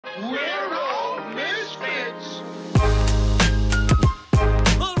We're all misfits.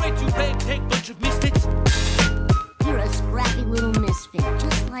 All right, you ragtag bunch of misfits. You're a scrappy little misfit,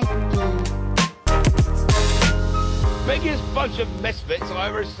 just like me. Biggest bunch of misfits I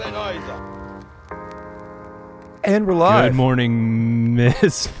ever set eyes on. And we're live. Good morning,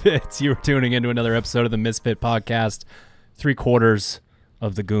 Misfits. You are tuning into another episode of the Misfit Podcast. 3/4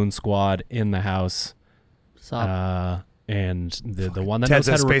 of the Goon Squad in the house. What's up? And the one that Ted's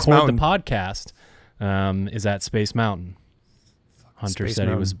knows how to at Space record Mountain. the podcast is at Space Mountain. Hunter Space said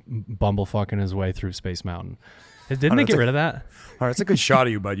Mountain. he was bumblefucking his way through Space Mountain. Didn't Hunter, they it's get a- rid of that? All right, that's a good shot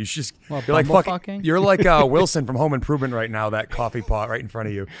of you, bud. You should just, Well, you're like bumblefucking? You're like Wilson from Home Improvement right now. That coffee pot right in front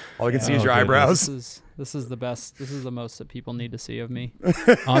of you. All you can see is Oh, your goodness. eyebrows. This is the best. This is the most that people need to see of me.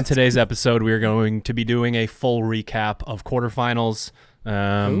 On today's episode, we are going to be doing a full recap of quarterfinals.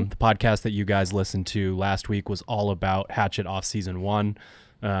 The podcast that you guys listened to last week was all about Hatchet off season 1.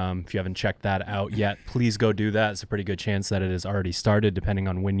 If you haven't checked that out yet, please go do that. It's a pretty good chance that it has already started, depending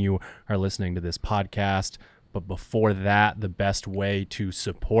on when you are listening to this podcast. But before that, the best way to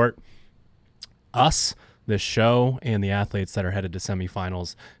support us, this show, and the athletes that are headed to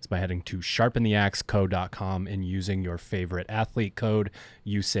semifinals is by heading to sharpentheaxeco.com and using your favorite athlete code.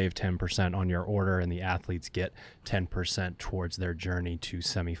 You save 10% on your order, and the athletes get 10% towards their journey to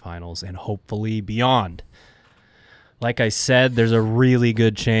semifinals and hopefully beyond. Like I said, there's a really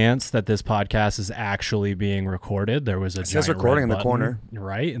good chance that this podcast is actually being recorded. There was a It says giant recording red in the button, corner.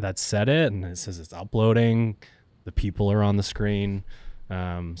 right? That said it, and it says it's uploading. The people are on the screen.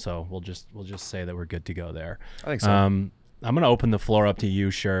 So we'll just say that we're good to go there. I think so. I'm going to open the floor up to you,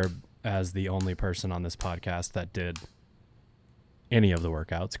 Sherb, as the only person on this podcast that did any of the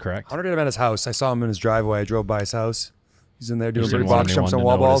workouts, correct? Hunter did him at his house. I saw him in his driveway. I drove by his house. He's in there doing Just big didn't want box jumps anyone and to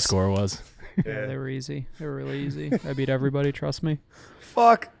wall know what his balls. score was. Yeah, they were easy. They were really easy. I beat everybody. Trust me.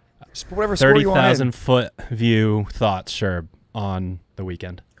 Fuck. Just put whatever score you want 30,000 in. foot view thoughts, Sherb, on the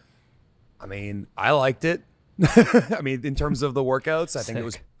weekend. I mean, I liked it. I mean, in terms of the workouts, I think it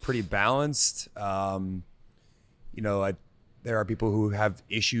was pretty balanced. There are people who have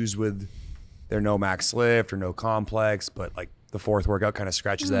issues with their no max lift or no complex, but like the fourth workout kind of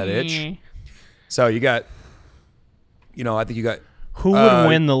scratches that itch. So you got, I think you got. Who would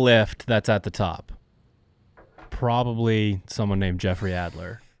win the lift that's at the top? Probably someone named Jeffrey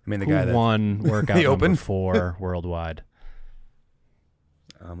Adler. I mean, the Who guy that won workout The number Open? 4 worldwide.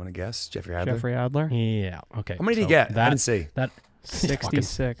 I'm gonna guess Jeffrey Adler. Jeffrey Adler. Yeah. Okay. How many did so he get? I That, didn't see. That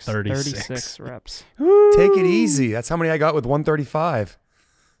 66. 36 reps. Take it easy. That's how many I got with 135.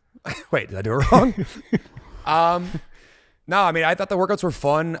 Wait, did I do it wrong? No, I mean, I thought the workouts were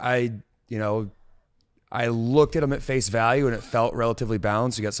fun. I looked at them at face value and it felt relatively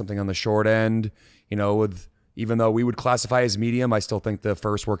balanced. You got something on the short end, even though we would classify as medium, I still think the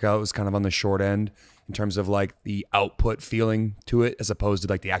first workout was kind of on the short end in terms of like the output feeling to it, as opposed to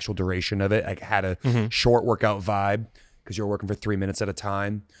like the actual duration of it. Like had a short workout vibe because you're working for 3 minutes at a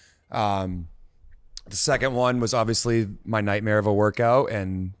time. The second one was obviously my nightmare of a workout,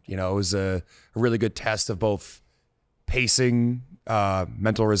 and it was a really good test of both pacing,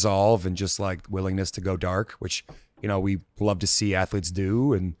 mental resolve, and just like willingness to go dark, which we love to see athletes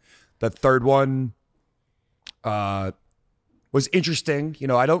do. And the third one was interesting.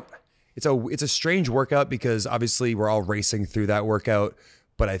 It's a strange workout because obviously we're all racing through that workout,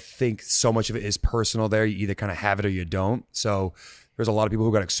 but I think so much of it is personal there. You either kind of have it or you don't. So there's a lot of people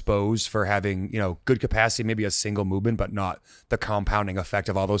who got exposed for having, good capacity, maybe a single movement, but not the compounding effect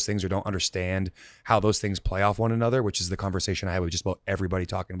of all those things, or don't understand how those things play off one another, which is the conversation I had with just about everybody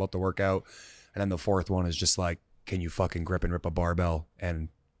talking about the workout. And then the fourth one is just like, can you fucking grip and rip a barbell, and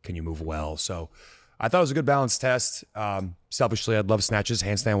can you move well? So I thought it was a good balanced test. Selfishly, I'd love snatches,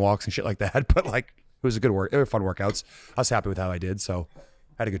 handstand walks, and shit like that. But like, it was a good work. They were fun workouts. I was happy with how I did, so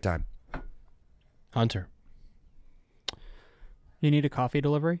I had a good time. Hunter. You need a coffee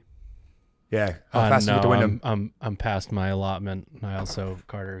delivery? Yeah, how fast did you get to Wyndham? I'm past my allotment. I also,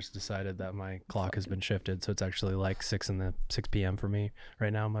 Carter's decided that my clock has been shifted, so it's actually like 6 p.m. for me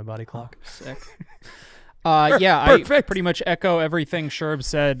right now, my body clock. Sick. Yeah, I Perfect. pretty much echo everything Sherb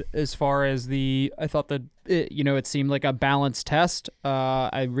said as far as I thought that, it seemed like a balanced test.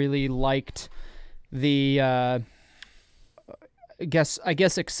 I really liked the, I guess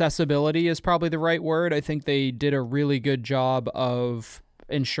accessibility is probably the right word. I think they did a really good job of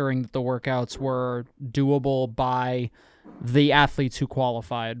ensuring that the workouts were doable by the athletes who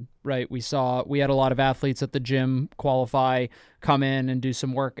qualified, right? We had a lot of athletes at the gym qualify, come in and do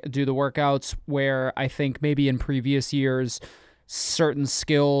the workouts, where I think maybe in previous years, certain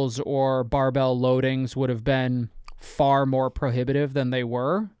skills or barbell loadings would have been far more prohibitive than they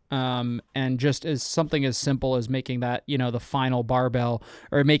were. And just as something as simple as making that, the final barbell,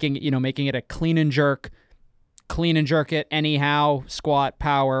 or making it a clean and jerk it anyhow, squat,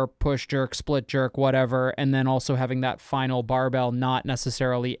 power, push, jerk, split jerk, whatever. And then also having that final barbell not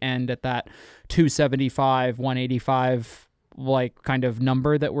necessarily end at that 275, 185, like kind of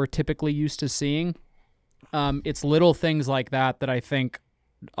number that we're typically used to seeing. It's little things like that I think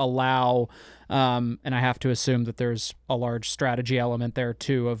allow, and I have to assume that there's a large strategy element there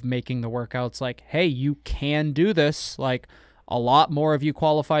too, of making the workouts like, hey, you can do this. Like, a lot more of you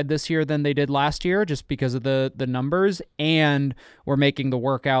qualified this year than they did last year just because of the numbers, and we're making the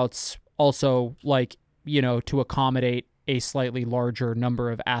workouts also like, to accommodate a slightly larger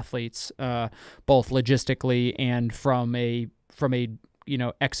number of athletes, both logistically and from a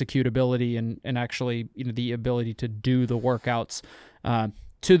executability and actually the ability to do the workouts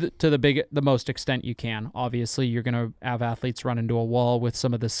to the most extent you can. Obviously, you're going to have athletes run into a wall with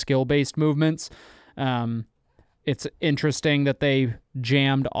some of the skill-based movements. It's interesting that they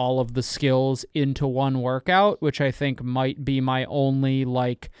jammed all of the skills into one workout, which I think might be my only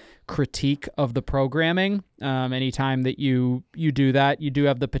critique of the programming. Anytime that you do that, you do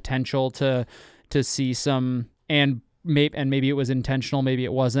have the potential to see some, and maybe it was intentional, maybe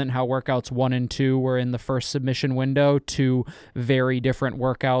it wasn't, how workouts 1 and 2 were in the first submission window, to very different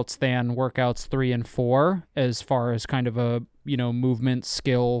workouts than workouts 3 and 4, as far as kind of a, movement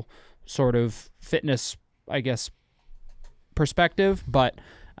skill sort of fitness, I guess, perspective. But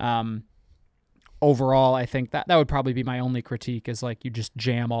overall, I think that would probably be my only critique, is you just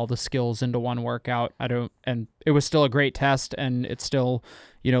jam all the skills into one workout. And it was still a great test, and it's still,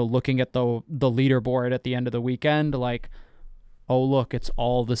 looking at the leaderboard at the end of the weekend, oh, look, it's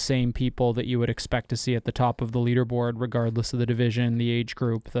all the same people that you would expect to see at the top of the leaderboard, regardless of the division, the age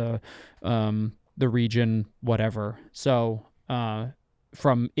group, the region, whatever. So,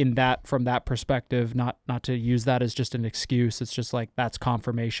 from that perspective, not to use that as just an excuse, it's just that's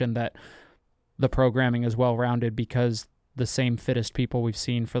confirmation that the programming is well-rounded, because the same fittest people we've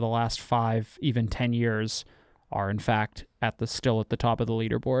seen for the last 5, even 10 years are in fact still at the top of the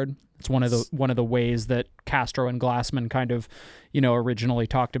leaderboard. It's one of the ways that Castro and Glassman kind of, originally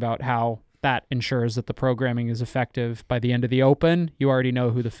talked about how that ensures that the programming is effective. By the end of the Open, you already know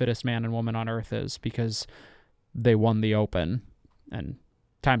who the fittest man and woman on earth is, because they won the Open. And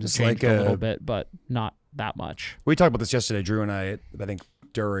times have changed a little bit, but not that much. We talked about this yesterday, Drew and I think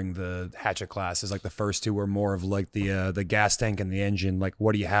during the hatchet classes. The first 2 were more of the gas tank and the engine.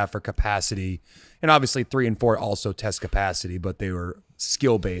 What do you have for capacity? And obviously 3 and 4 also test capacity, but they were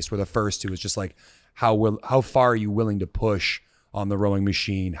skill based. Where the first 2 is just how far are you willing to push on the rowing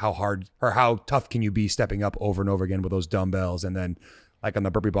machine? How hard or how tough can you be stepping up over and over again with those dumbbells? And then on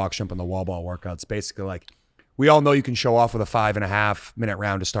the burpee box jump and the wall ball workouts, basically we all know you can show off with a 5.5 minute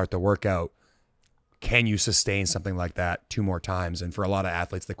round to start the workout. Can you sustain something like that 2 more times? And for a lot of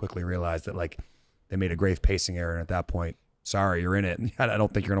athletes, they quickly realize that they made a grave pacing error. And at that point, sorry, you're in it. I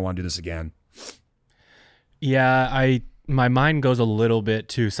don't think you're going to want to do this again. Yeah, my mind goes a little bit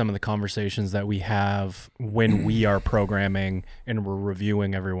to some of the conversations that we have when we are programming and we're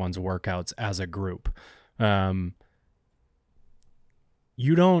reviewing everyone's workouts as a group.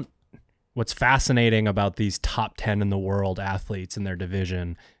 What's fascinating about these top 10 in the world athletes in their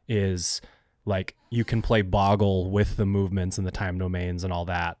division is you can play boggle with the movements and the time domains and all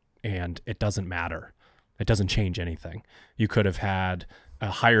that, and it doesn't matter. It doesn't change anything. You could have had a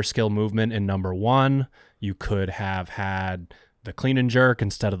higher skill movement in number 1. You could have had the clean and jerk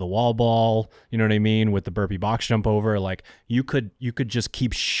instead of the wall ball, you know what I mean, with the burpee box jump over. You could just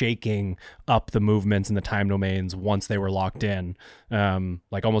keep shaking up the movements and the time domains once they were locked in.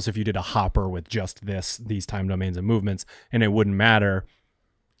 Almost if you did a hopper with just these time domains and movements, and it wouldn't matter.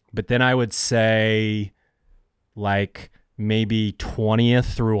 But then I would say maybe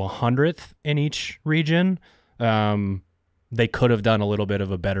 20th through 100th in each region. They could have done a little bit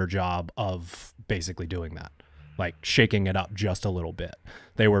of a better job of basically doing that. Shaking it up just a little bit.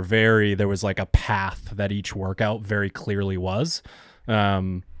 There was a path that each workout very clearly was.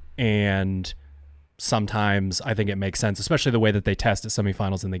 And sometimes I think it makes sense, especially the way that they test at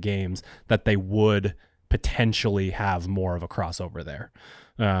semifinals in the games, that they would potentially have more of a crossover there.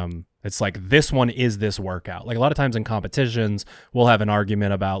 It's this one is this workout. A lot of times in competitions, we'll have an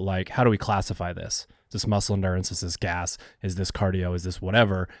argument about how do we classify this? Is this muscle endurance? Is this gas? Is this cardio? Is this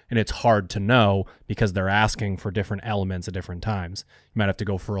whatever? And it's hard to know because they're asking for different elements at different times. You might have to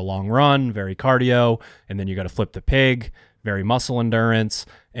go for a long run, very cardio, and then you got to flip the pig, very muscle endurance,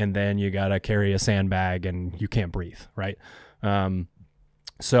 and then you got to carry a sandbag and you can't breathe, right?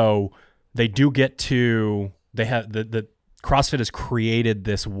 So they do get to they have the CrossFit has created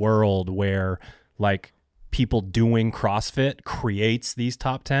this world where like people doing CrossFit creates these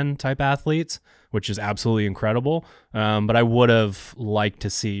top 10 type athletes, which is absolutely incredible. But I would have liked to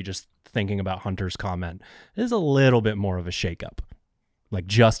see, just thinking about Hunter's comment, is a little bit more of a shakeup, like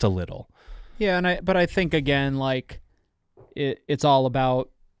just a little. Yeah, but I think again, like it's all about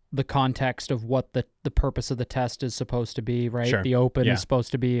the context of what the purpose of the test is supposed to be, right? Sure. The open Yeah. is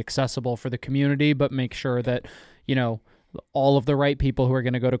supposed to be accessible for the community, but make sure that, you know, all of the right people who are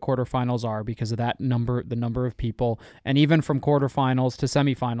going to go to quarterfinals are, because of the number of people. And even from quarterfinals to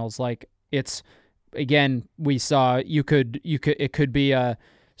semifinals, like it's, again, we saw it could be a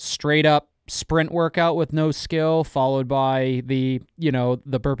straight up sprint workout with no skill, followed by the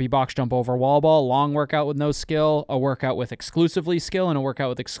burpee box jump over wall ball, long workout with no skill, a workout with exclusively skill, and a workout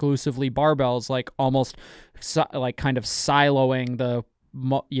with exclusively barbells, like almost like kind of siloing the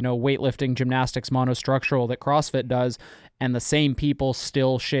weightlifting, gymnastics, monostructural that CrossFit does, and the same people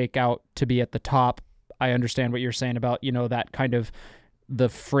still shake out to be at the top. I understand what you're saying about, that kind of the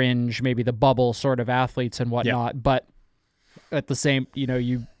fringe, maybe the bubble sort of athletes and whatnot, but at the same,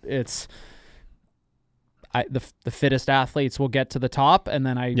 the fittest athletes will get to the top, and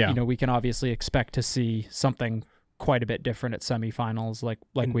then we can obviously expect to see something quite a bit different at semifinals, like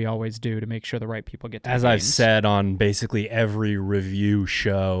we always do, to make sure the right people get to As the I've games. said on basically every review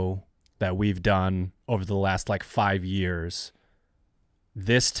show that we've done over the last like 5 years,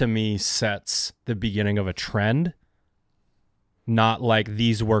 this to me sets the beginning of a trend. Not like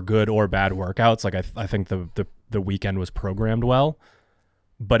these were good or bad workouts. Like I think the weekend was programmed well,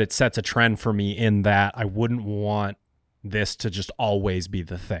 but it sets a trend for me in that I wouldn't want this to just always be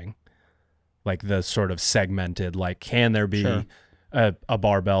the thing. Like the sort of segmented, like, can there be Sure. a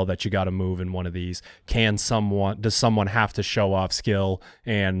barbell that you got to move in one of these? Does someone have to show off skill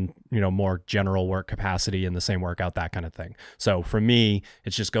and, more general work capacity in the same workout, that kind of thing. So for me,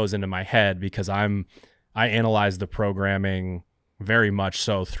 it just goes into my head because I analyze the programming very much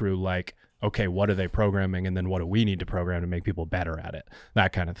so through like, okay, what are they programming? And then what do we need to program to make people better at it?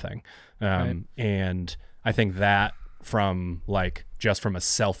 That kind of thing. Right. And I think that from like, just from a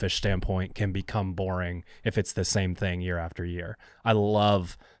selfish standpoint, can become boring if it's the same thing year after year. I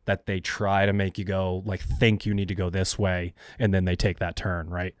love that they try to make you go, like, think you need to go this way, and then they take that turn,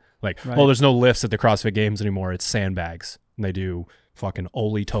 right? Like, oh, there's no lifts at the CrossFit Games anymore. It's sandbags. And they do fucking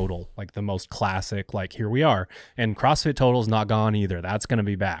Oli total, like the most classic, like, here we are. And CrossFit total's not gone either. That's going to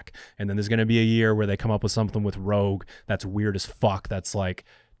be back. And then there's going to be a year where they come up with something with Rogue that's weird as fuck. That's like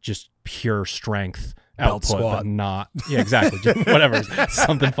just pure strength Belt output, squat. but not, yeah, exactly. Just whatever,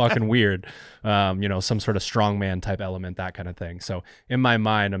 something fucking weird, some sort of strongman type element, that kind of thing. So in my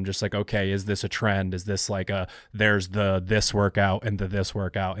mind, I'm just like, okay, is this a trend? Is this like there's this workout and this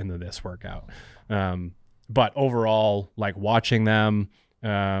workout and this workout? But overall, like watching them,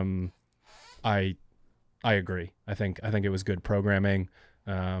 I agree. I think it was good programming.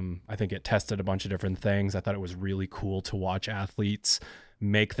 I think it tested a bunch of different things. I thought it was really cool to watch athletes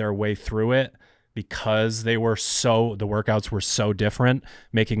make their way through it, because the workouts were so different,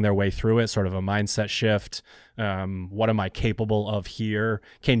 making their way through it, sort of a mindset shift. What am I capable of here?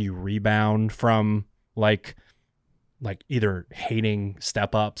 Can you rebound from like either hating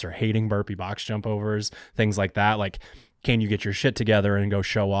step ups or hating burpee box jump overs, things like that? Like, can you get your shit together and go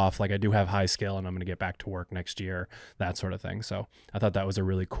show off? Like, I do have high skill and I'm going to get back to work next year, that sort of thing. So I thought that was a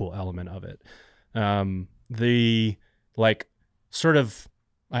really cool element of it. The like sort of,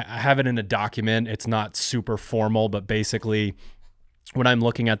 I have it in a document. It's not super formal, but basically when I'm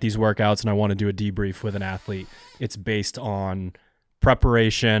looking at these workouts and I want to do a debrief with an athlete, it's based on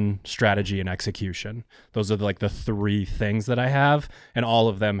preparation, strategy, and execution. Those are like the three things that I have, and all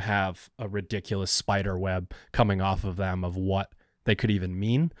of them have a ridiculous spider web coming off of them of what they could even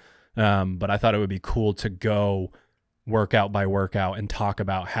mean. But I thought it would be cool to go workout by workout and talk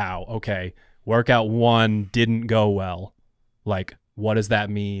about how, okay, workout 1 didn't go well. Like, what does that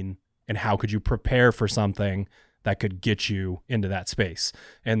mean? And how could you prepare for something that could get you into that space?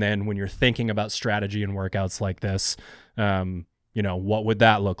 And then when you're thinking about strategy and workouts like this, what would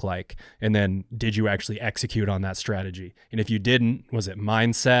that look like? And then did you actually execute on that strategy? And if you didn't, was it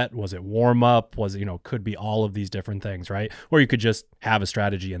mindset? Was it warm up? Was it, could be all of these different things, right? Or you could just have a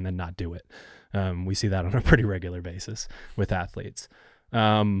strategy and then not do it. We see that on a pretty regular basis with athletes.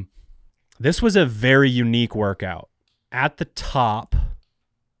 This was a very unique workout. At the top,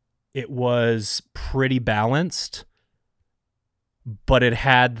 it was pretty balanced, but it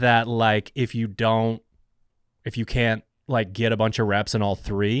had that, like, if you can't like get a bunch of reps in all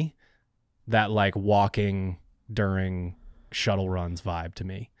three, that like walking during shuttle runs vibe to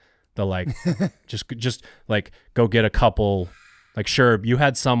me. The like, just like go get a couple. Like, sure, you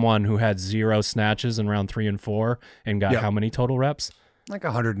had someone who had 0 snatches in round 3 and 4 and got how many total reps? Like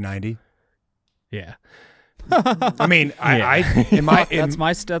 190. Yeah. I mean, That's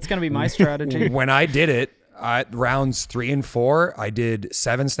gonna be my strategy. When I did it, rounds 3 and 4, I did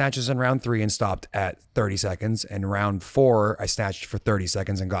 7 snatches in round 3 and stopped at 30 seconds. And round 4, I snatched for 30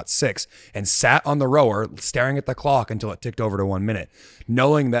 seconds and got 6 and sat on the rower staring at the clock until it ticked over to 1 minute,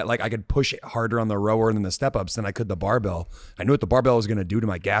 knowing that like I could push it harder on the rower than the step ups than I could the barbell. I knew what the barbell was going to do to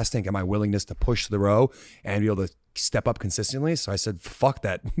my gas tank and my willingness to push the row and be able to step up consistently. So I said, fuck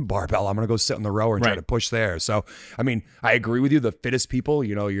that barbell. I'm going to go sit on the rower and try to push there. So, I mean, I agree with you. The fittest people,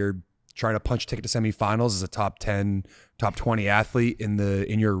 you know, you're trying to punch a ticket to semifinals as a top 10, top 20 athlete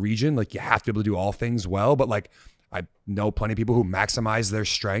in your region. Like, you have to be able to do all things well. But like, I know plenty of people who maximize their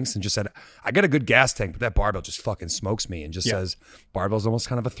strengths and just said, I got a good gas tank, but that barbell just fucking smokes me, and just says barbell's almost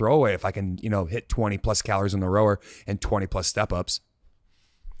kind of a throwaway if I can, you know, hit 20 plus calories in the rower and 20 plus step ups.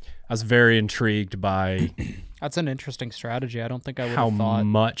 I was very intrigued by That's an interesting strategy. I don't think I would how have thought.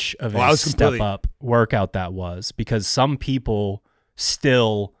 much of a step up workout that was, because some people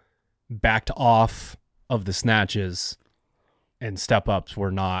still backed off of the snatches and step ups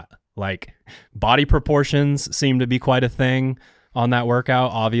were not. Like, body proportions seem to be quite a thing on that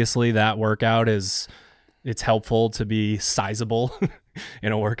workout. Obviously, that workout it's helpful to be sizable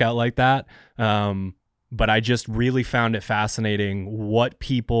in a workout like that. But I just really found it fascinating what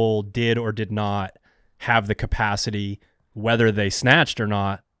people did or did not have the capacity, whether they snatched or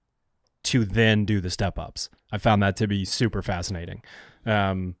not, to then do the step ups. I found that to be super fascinating.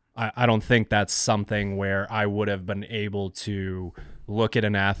 I don't think that's something where I would have been able to look at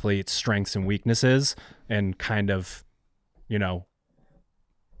an athlete's strengths and weaknesses and kind of, you know,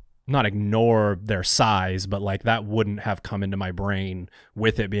 not ignore their size, but like that wouldn't have come into my brain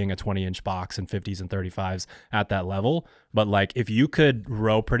with it being a 20-inch box and 50s and 35s at that level. But like, if you could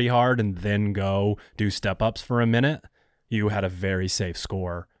row pretty hard and then go do step ups for a minute, you had a very safe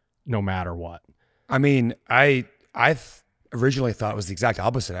score no matter what. I mean, I originally thought it was the exact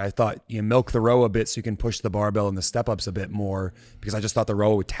opposite. I thought you milk the row a bit so you can push the barbell and the step ups a bit more, because I just thought the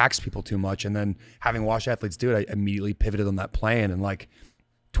row would tax people too much. And then having watched athletes do it, I immediately pivoted on that plan, and like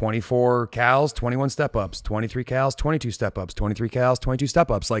 24 cals, 21 step ups, 23 cals, 22 step ups, 23 cals, 22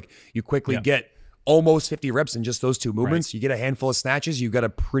 step ups. Like, you quickly get almost 50 reps in just those two movements. You get a handful of snatches, you got a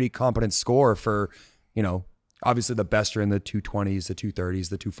pretty competent score for, you know, obviously the best are in the 220s, the 230s,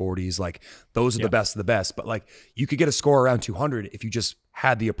 the 240s. Like, those are the best of the best. But like, you could get a score around 200 if you just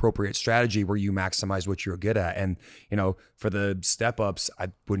had the appropriate strategy where you maximize what you're good at. And, you know, for the step ups, I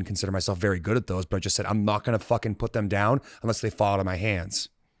wouldn't consider myself very good at those, but I just said, I'm not going to fucking put them down unless they fall out of my hands.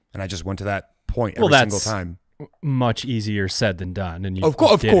 And I just went to that point every single time. Much easier said than done. And you of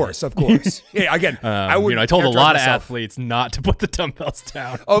course. Yeah, again, I told a lot of athletes not to put the dumbbells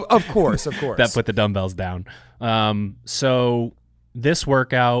down. Of course. That put the dumbbells down. So this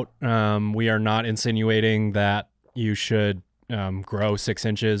workout, we are not insinuating that you should grow 6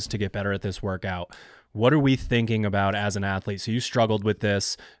 inches to get better at this workout. What are we thinking about as an athlete? So you struggled with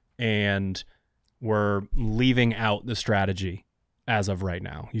this and were leaving out the strategy as of right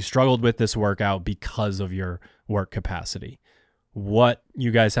now. You struggled with this workout because of your work capacity. What,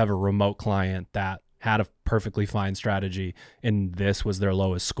 you guys have a remote client that had a perfectly fine strategy and this was their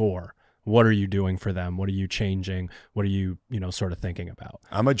lowest score. What are you doing for them? What are you changing? What are you, sort of thinking about?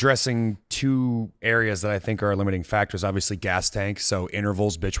 I'm addressing 2 areas that I think are limiting factors. Obviously, gas tank. So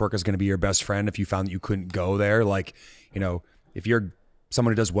intervals, bitch work is going to be your best friend if you found that you couldn't go there. Like, if you're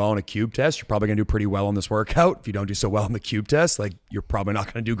someone who does well in a cube test, you're probably going to do pretty well in this workout. If you don't do so well in the cube test, like, you're probably not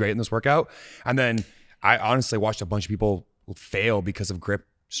going to do great in this workout. And then I honestly watched a bunch of people fail because of grip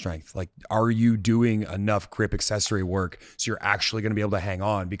strength. Like, are you doing enough grip accessory work so you're actually going to be able to hang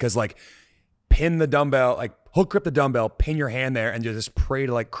on? Because like, pin the dumbbell, like hook grip the dumbbell, pin your hand there, and just pray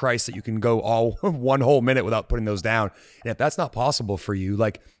to like Christ that you can go all 1 whole minute without putting those down. And if that's not possible for you,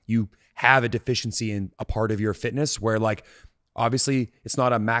 like, you have a deficiency in a part of your fitness where, like, obviously it's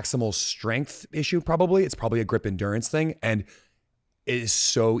not a maximal strength issue. Probably it's probably a grip endurance thing. And it is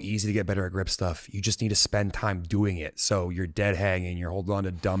so easy to get better at grip stuff. You just need to spend time doing it. So you're dead hanging, you're holding on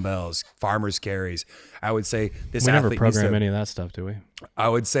to dumbbells, farmer's carries. I would say this we athlete never program any of that stuff, do we? I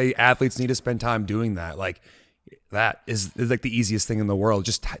would say athletes need to spend time doing that. Like, that is like the easiest thing in the world. It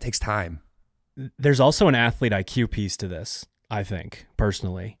just takes time. There's also an athlete IQ piece to this, I think,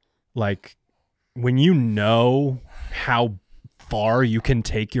 personally. Like, when you know how far you can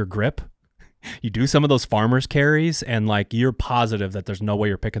take your grip, you do some of those farmer's carries and like you're positive that there's no way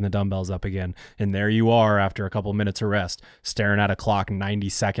you're picking the dumbbells up again. And there you are after a couple minutes of rest, staring at a clock 90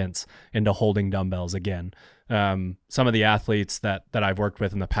 seconds into holding dumbbells again. Some of the athletes that I've worked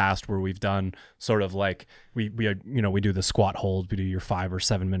with in the past where we've done sort of like we do the squat holds, we do your 5 or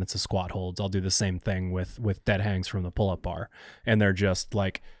 7 minutes of squat holds. I'll do the same thing with dead hangs from the pull-up bar. And they're just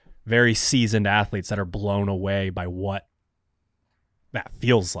like very seasoned athletes that are blown away by what that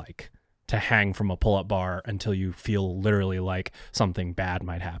feels like to hang from a pull-up bar until you feel literally like something bad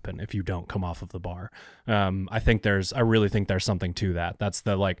might happen if you don't come off of the bar. I really think there's something to that. That's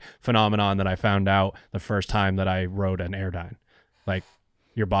the like phenomenon that I found out the first time that I rode an airdyne. Like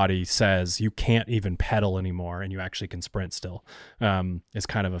your body says you can't even pedal anymore and you actually can sprint still. It's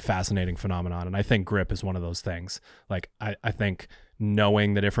kind of a fascinating phenomenon. And I think grip is one of those things. Like I think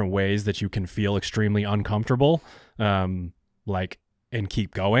knowing the different ways that you can feel extremely uncomfortable, and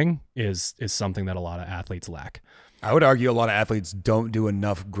keep going is something that a lot of athletes lack. I would argue a lot of athletes don't do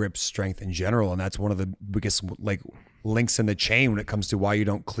enough grip strength in general, and that's one of the biggest like links in the chain when it comes to why you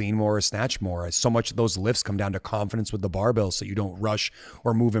don't clean more or snatch more. So much of those lifts come down to confidence with the barbell, so you don't rush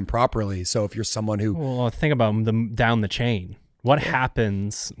or move improperly. So if you're someone who think about them down the chain. What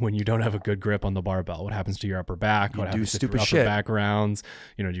happens when you don't have a good grip on the barbell? What happens to your upper back? What happens to your upper back rounds?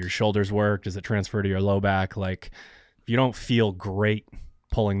 Do your shoulders work? Does it transfer to your low back? Like, if you don't feel great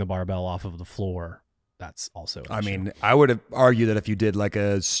pulling the barbell off of the floor, that's also an issue. I would argue that if you did like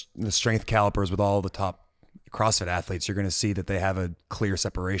the strength calipers with all the top CrossFit athletes, you're going to see that they have a clear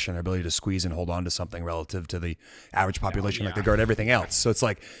separation, their ability to squeeze and hold on to something relative to the average population. Like they guard everything else. So it's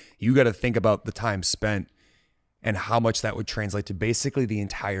like, you got to think about the time spent and how much that would translate to basically the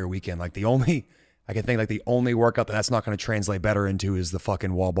entire weekend. Like the only workout that's not going to translate better into is the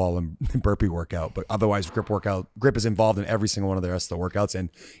fucking wall ball and burpee workout. But otherwise, grip is involved in every single one of the rest of the workouts. And,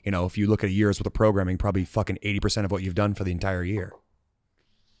 if you look at a year's worth of programming, probably fucking 80% of what you've done for the entire year.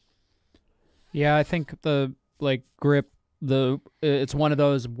 Yeah, I think the grip, it's one of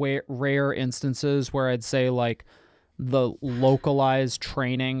those rare instances where I'd say like the localized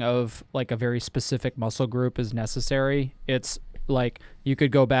training of like a very specific muscle group is necessary. It's like you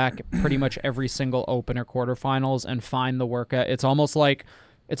could go back pretty much every single open or quarterfinals and find the workout. It's almost like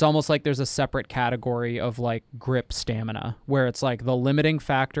there's a separate category of like grip stamina where it's like the limiting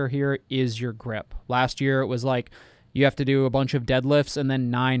factor here is your grip. Last year it was like you have to do a bunch of deadlifts and then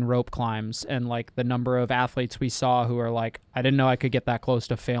 9 rope climbs, and like the number of athletes we saw who are like, I didn't know I could get that close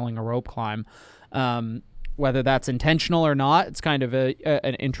to failing a rope climb. Whether that's intentional or not, it's kind of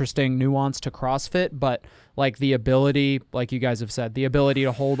an interesting nuance to CrossFit, but like the ability, like you guys have said, the ability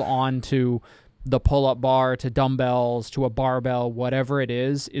to hold on to the pull-up bar, to dumbbells, to a barbell, whatever it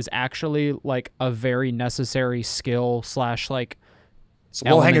is actually like a very necessary skill / like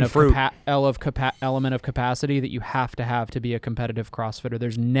low-hanging fruit. Element of capacity that you have to be a competitive CrossFitter.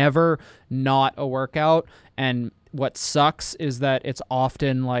 There's never not a workout, and what sucks is that it's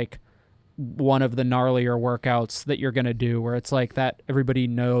often like one of the gnarlier workouts that you're going to do where it's like that everybody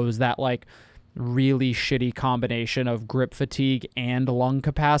knows that like really shitty combination of grip fatigue and lung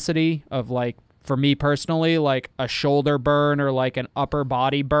capacity of like, for me personally, like a shoulder burn or like an upper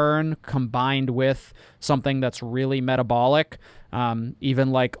body burn combined with something that's really metabolic.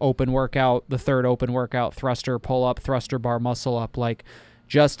 Even like open workout, the third open workout, thruster pull up, thruster bar muscle up, like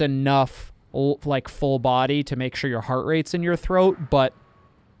just enough like full body to make sure your heart rate's in your throat, but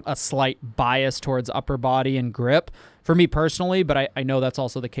a slight bias towards upper body and grip for me personally, but I know that's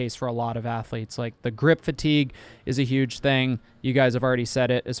also the case for a lot of athletes. Like the grip fatigue is a huge thing. You guys have already said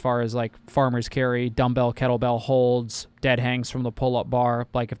it as far as like farmer's carry, dumbbell, kettlebell holds, dead hangs from the pull-up bar.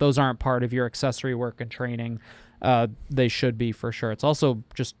 Like if those aren't part of your accessory work and training, they should be for sure. It's also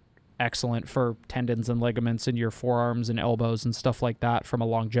just excellent for tendons and ligaments in your forearms and elbows and stuff like that from a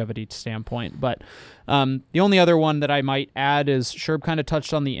longevity standpoint. But the only other one that I might add is Sherb kind of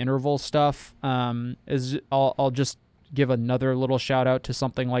touched on the interval stuff. I'll just give another little shout out to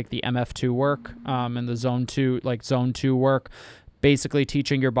something like the MF2 work and the zone 2 work. Basically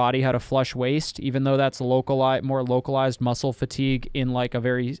teaching your body how to flush waist, even though that's more localized muscle fatigue in like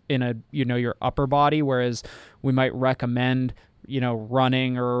your upper body, whereas we might recommend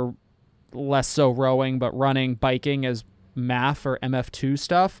running or less so rowing, but running, biking as MAF or MF2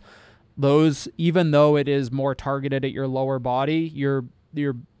 stuff. Those, even though it is more targeted at your lower body,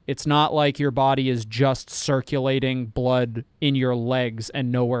 it's not like your body is just circulating blood in your legs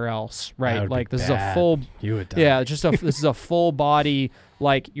and nowhere else, right? Like this is a full, this is a full body.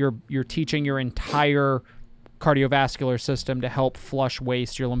 Like you're teaching your entire cardiovascular system to help flush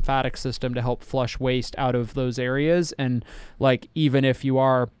waste, your lymphatic system to help flush waste out of those areas. And like, even if you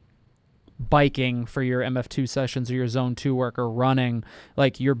are biking for your MF2 sessions or your zone 2 work or running,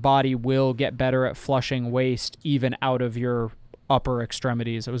 like your body will get better at flushing waste even out of your upper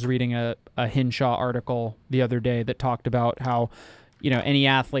extremities. I was reading a Hinshaw article the other day that talked about how, any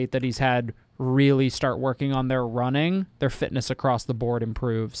athlete that he's had really start working on their running, their fitness across the board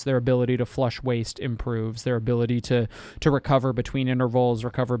improves, their ability to flush waste improves, their ability to recover between intervals,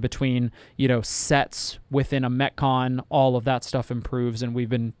 recover between, sets within a Metcon, all of that stuff improves. And we've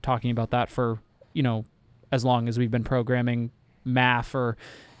been talking about that for, as long as we've been programming math, or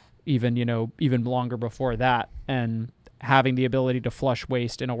even, even longer before that. And having the ability to flush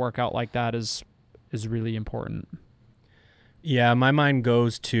waste in a workout like that is really important. Yeah, my mind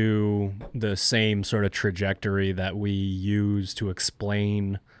goes to the same sort of trajectory that we use to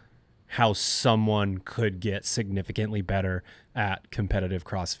explain how someone could get significantly better at competitive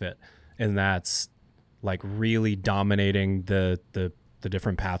CrossFit. And that's like really dominating the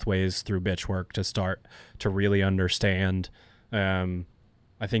different pathways through bitch work to start to really understand.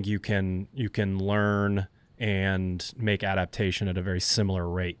 I think you can learn and make adaptation at a very similar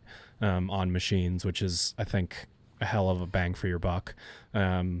rate on machines, which is, I think, a hell of a bang for your buck.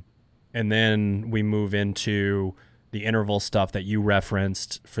 And then we move into the interval stuff that you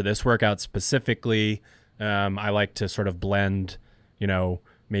referenced. For this workout specifically, I like to sort of blend,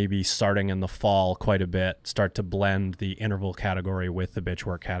 maybe starting in the fall quite a bit, start to blend the interval category with the bitch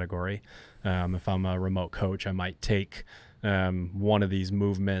work category. If I'm a remote coach, I might take one of these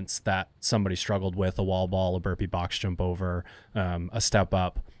movements that somebody struggled with, a wall ball, a burpee box jump over, a step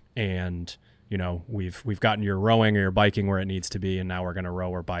up, and we've gotten your rowing or your biking where it needs to be, and now we're going to row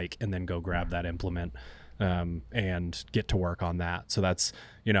or bike and then go grab that implement and get to work on that. So that's,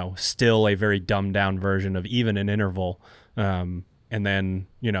 still a very dumbed down version of even an interval. And then,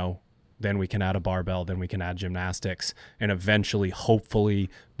 then we can add a barbell, then we can add gymnastics, and eventually, hopefully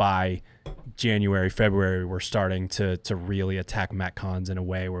by January, February, we're starting to really attack Metcons in a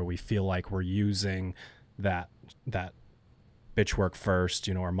way where we feel like we're using that bitch work first,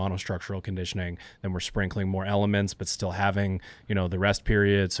 our monostructural conditioning, then we're sprinkling more elements, but still having, the rest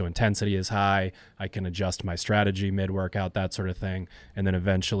period. So intensity is high. I can adjust my strategy mid-workout, that sort of thing. And then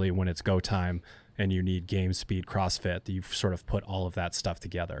eventually when it's go time and you need game speed CrossFit, you've sort of put all of that stuff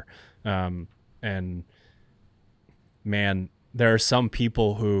together. And man, there are some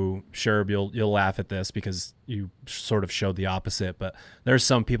people who, sure, you'll laugh at this because you sort of showed the opposite, but there's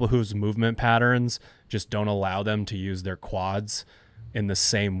some people whose movement patterns just don't allow them to use their quads in the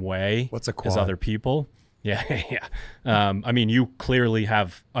same way as other people. Yeah, yeah. I mean, you clearly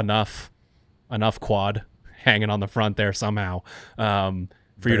have enough quad hanging on the front there somehow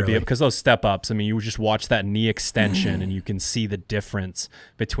for you to be able, because those step ups, I mean, you just watch that knee extension and you can see the difference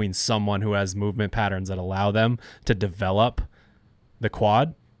between someone who has movement patterns that allow them to develop the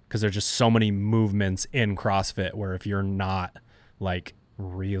quad, because there's just so many movements in CrossFit where if you're not like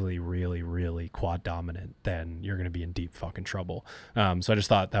really, really, really quad dominant, then you're going to be in deep fucking trouble. So I just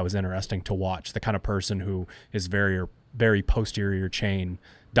thought that was interesting to watch the kind of person who is very, very posterior chain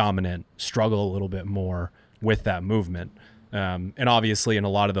dominant struggle a little bit more with that movement. And obviously in a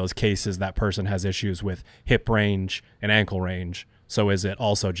lot of those cases, that person has issues with hip range and ankle range. So is it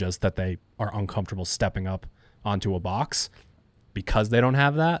also just that they are uncomfortable stepping up onto a box because they don't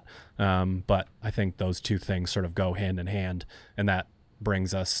have that? But I think those two things sort of go hand in hand, and that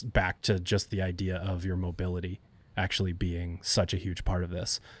brings us back to just the idea of your mobility actually being such a huge part of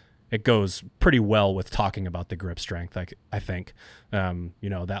this. It goes pretty well with talking about the grip strength. I think,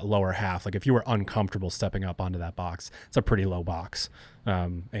 that lower half, like if you were uncomfortable stepping up onto that box, it's a pretty low box.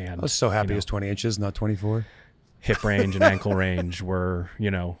 And I was so happy it was 20 inches, not 24. Hip range and ankle range were,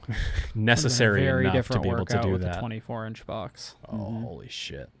 necessary enough to be able to do that. A 24-inch box. Oh, holy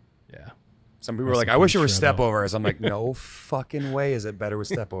shit. Yeah. Some people were like, I wish it were step overs. I'm like, no fucking way is it better with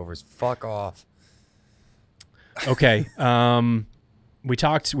step overs. Fuck off. Okay.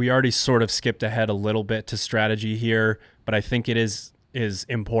 We already sort of skipped ahead a little bit to strategy here, but I think it is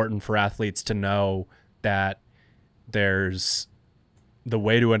important for athletes to know that there's the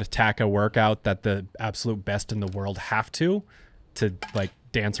way to attack a workout that the absolute best in the world have to like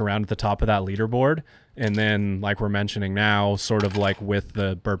dance around at the top of that leaderboard. And then like we're mentioning now, sort of like with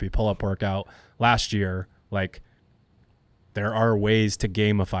the burpee pull-up workout last year, like there are ways to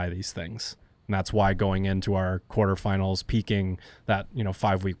gamify these things. And that's why going into our quarterfinals, peaking that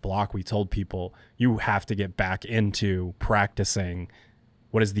 5-week block, we told people you have to get back into practicing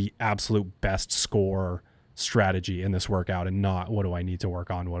what is the absolute best score strategy in this workout, and not what do I need to work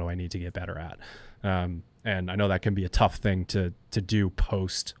on, what do I need to get better at. And I know that can be a tough thing to do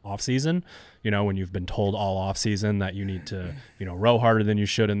post off season, when you've been told all off season that you need to, row harder than you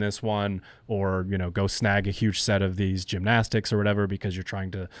should in this one, or, go snag a huge set of these gymnastics or whatever, because you're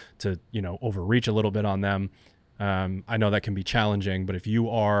trying to overreach a little bit on them. I know that can be challenging, but if you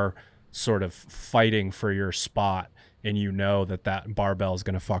are sort of fighting for your spot and that barbell is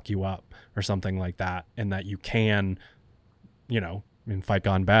going to fuck you up or something like that, and that you can, in Fight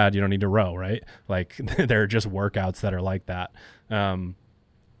Gone Bad, you don't need to row, right? Like there are just workouts that are like that.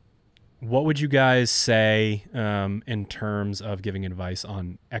 What would you guys say in terms of giving advice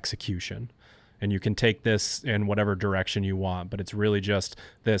on execution? And you can take this in whatever direction you want, but it's really just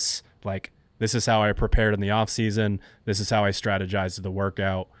this, like, this is how I prepared in the off season. This is how I strategized the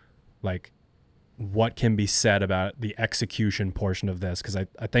workout. Like, what can be said about the execution portion of this? Because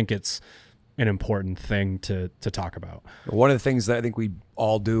I think it's an important thing to talk about. One of the things that I think we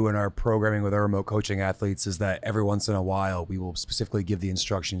all do in our programming with our remote coaching athletes is that every once in a while we will specifically give the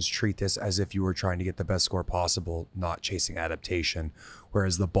instructions, treat this as if you were trying to get the best score possible, not chasing adaptation,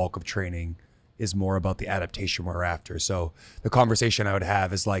 whereas the bulk of training is more about the adaptation we're after. So the conversation I would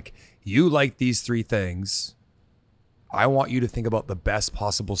have is like, you like these 3 things. I want you to think about the best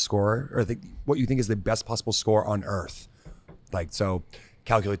possible score, or what you think is the best possible score on earth. Like, so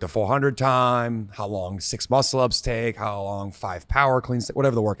calculate the 400 time, how long 6 muscle ups take, how long 5 power cleans,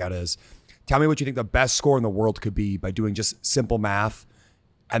 whatever the workout is. Tell me what you think the best score in the world could be by doing just simple math.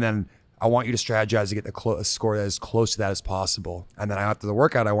 And then I want you to strategize to get the score that is close to that as possible. And then after the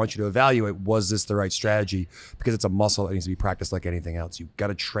workout, I want you to evaluate, was this the right strategy? Because it's a muscle that needs to be practiced like anything else. You've got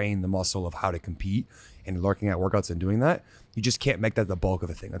to train the muscle of how to compete, and looking at workouts and doing that. You just can't make that the bulk of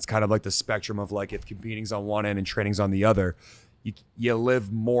a thing. That's kind of like the spectrum of, like, if competing's on one end and training's on the other, you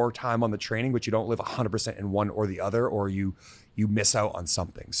live more time on the training, but you don't live 100% in one or the other, or you miss out on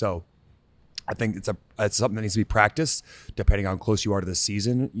something. So I think it's something that needs to be practiced. Depending on how close you are to the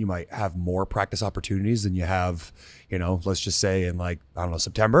season, you might have more practice opportunities than you have, let's just say in, like, I don't know,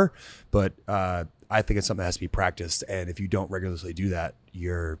 September. But I think it's something that has to be practiced. And if you don't regularly do that,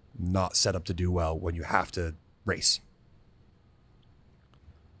 you're not set up to do well when you have to race.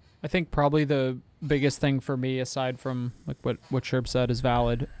 I think probably the biggest thing for me, aside from like what Sherb said is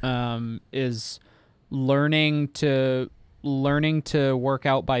valid, is learning to work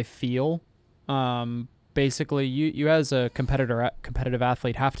out by feel. Basically, you as a competitive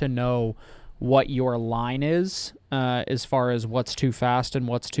athlete have to know what your line is, as far as what's too fast and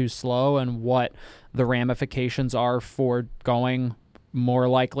what's too slow, and what the ramifications are for going, more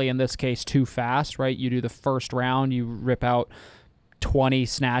likely in this case, too fast, right? You do the first round, you rip out 20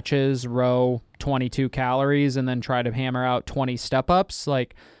 snatches, row 22 calories, and then try to hammer out 20 step-ups.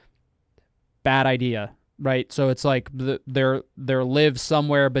 Like, bad idea, right? So it's like there lives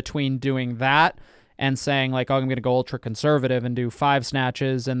somewhere between doing that and saying, like, oh, I'm going to go ultra conservative and do 5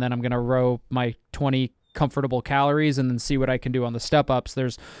 snatches, and then I'm going to row my 20 comfortable calories and then see what I can do on the step-ups.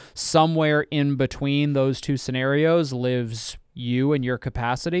 There's somewhere in between those 2 scenarios lives you and your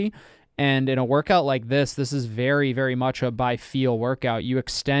capacity. And in a workout like this is very, very much a by feel workout. You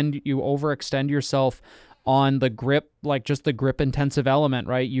overextend yourself on the grip, like just the grip intensive element,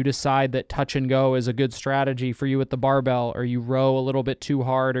 right? You decide that touch and go is a good strategy for you with the barbell, or you row a little bit too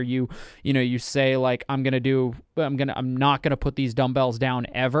hard, or you say, like, I'm not going to put these dumbbells down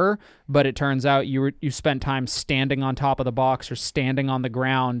ever. But it turns out you spent time standing on top of the box or standing on the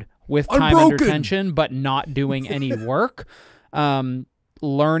ground with time under tension, but not doing any work.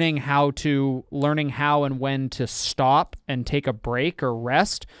 Learning how and when to stop and take a break or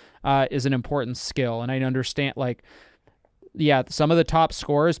rest is an important skill. And I understand, like, yeah, some of the top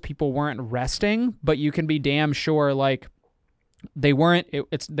scorers, people weren't resting, but you can be damn sure, like, they weren't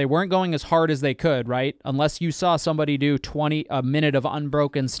going as hard as they could, right? Unless you saw somebody do a minute of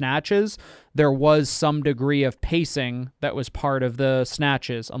unbroken snatches, there was some degree of pacing that was part of the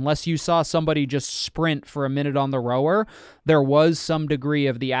snatches. Unless you saw somebody just sprint for a minute on the rower, there was some degree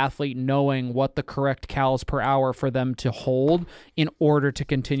of the athlete knowing what the correct calories per hour for them to hold in order to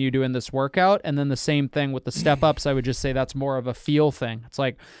continue doing this workout. And then the same thing with the step-ups, I would just say that's more of a feel thing. It's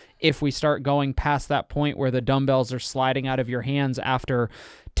like, if we start going past that point where the dumbbells are sliding out of your hands after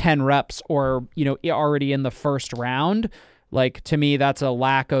 10 reps, or, already in the first round, like, to me, that's a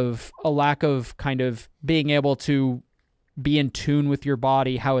lack of kind of being able to be in tune with your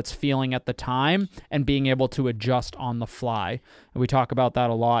body, how it's feeling at the time, and being able to adjust on the fly. And we talk about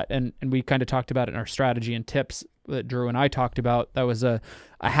that a lot. And we kind of talked about it in our strategy and tips that Drew and I talked about. That was a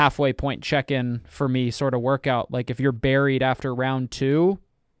halfway point check-in for me sort of workout. Like, if you're buried after round 2,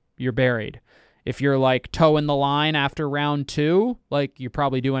 you're buried. if you're like toeing the line after round 2, like you're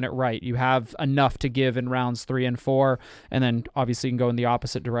probably doing it right. You have enough to give in rounds 3 and 4, and then obviously you can go in the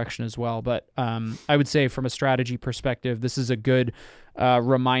opposite direction as well. But I would say from a strategy perspective, this is a good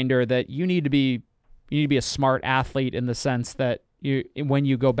reminder that you need to be a smart athlete in the sense that when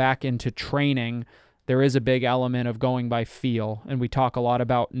you go back into training, there is a big element of going by feel. And we talk a lot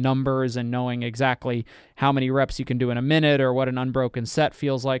about numbers and knowing exactly how many reps you can do in a minute or what an unbroken set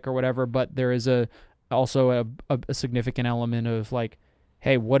feels like or whatever. But there is also a significant element of like,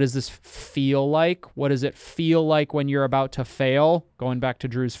 hey, what does this feel like? What does it feel like when you're about to fail? Going back to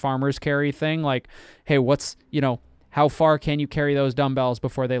Drew's farmer's carry thing, like, hey, how far can you carry those dumbbells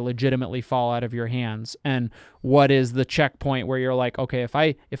before they legitimately fall out of your hands? And what is the checkpoint where you're like, okay, if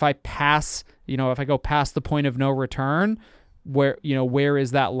I pass, if I go past the point of no return, where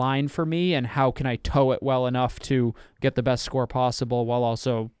is that line for me, and how can I toe it well enough to get the best score possible while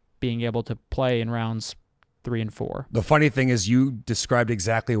also being able to play in rounds 3 and 4. The funny thing is you described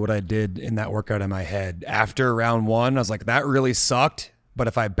exactly what I did in that workout in my head. After round 1, I was like, that really sucked. But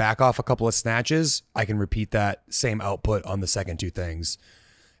if I back off a couple of snatches, I can repeat that same output on the second 2 things.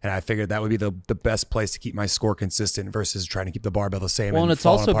 And I figured that would be the best place to keep my score consistent versus trying to keep the barbell the same. Well, and it's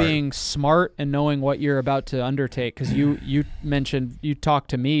also apart. being smart and knowing what you're about to undertake. Because you mentioned, you talked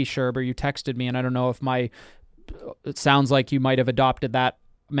to me, Sherber, you texted me, and I don't know if it sounds like you might have adopted that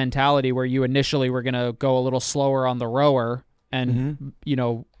mentality where you initially were going to go a little slower on the rower and,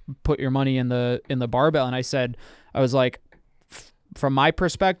 put your money in the barbell. And I was like, from my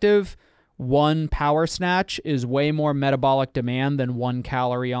perspective, 1 power snatch is way more metabolic demand than 1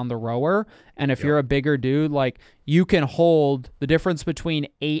 calorie on the rower. And if you're a bigger dude, like you can hold the difference between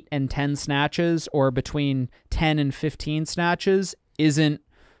 8 and 10 snatches or between 10 and 15 snatches isn't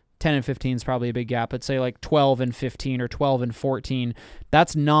 10 and 15 is probably a big gap. Let's say like 12 and 15 or 12 and 14.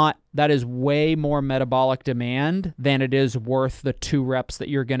 That is way more metabolic demand than it is worth the 2 reps that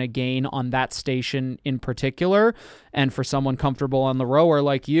you're going to gain on that station in particular. And for someone comfortable on the rower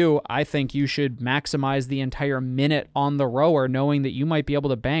like you, I think you should maximize the entire minute on the rower, knowing that you might be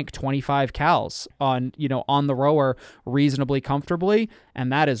able to bank 25 cals on the rower reasonably comfortably.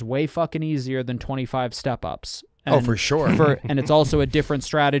 And that is way fucking easier than 25 step ups. And for sure. And it's also a different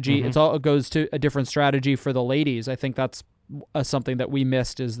strategy. It goes to a different strategy for the ladies. I think that's something that we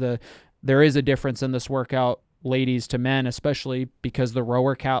missed is there is a difference in this workout, ladies to men, especially because the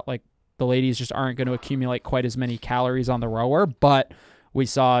rower count, like the ladies just aren't going to accumulate quite as many calories on the rower, but we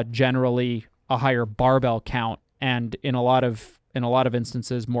saw generally a higher barbell count and in a lot of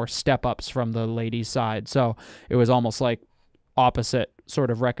instances more step ups from the ladies' side. So it was almost like opposite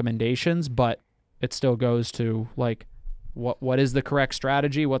sort of recommendations, but it still goes to like what is the correct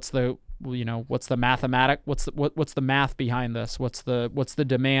strategy? What's the math behind this? What's the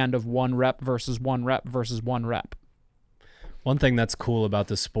demand of 1 rep versus 1 rep versus 1 rep? One thing that's cool about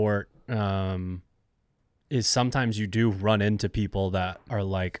the sport is sometimes you do run into people that are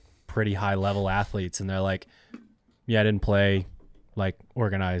like pretty high level athletes and they're like, yeah, I didn't play like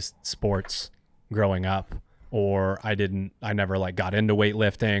organized sports growing up, or I never like got into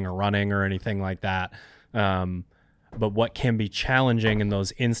weightlifting or running or anything like that. But what can be challenging in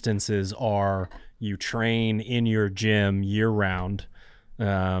those instances are you train in your gym year round,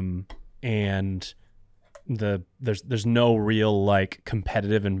 and there's no real like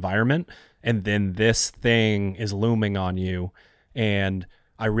competitive environment, and then this thing is looming on you. And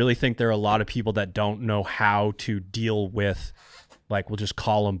I really think there are a lot of people that don't know how to deal with, like, we'll just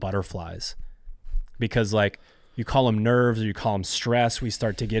call them butterflies, because like you call them nerves or you call them stress, we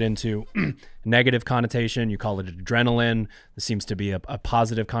start to get into negative connotation. You call it adrenaline. This seems to be a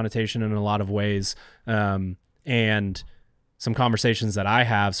positive connotation in a lot of ways. And some conversations that I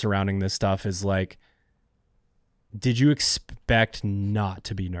have surrounding this stuff is like, did you expect not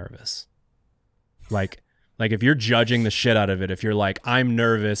to be nervous? Like if you're judging the shit out of it, if you're like, I'm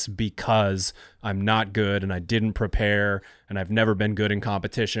nervous because I'm not good and I didn't prepare and I've never been good in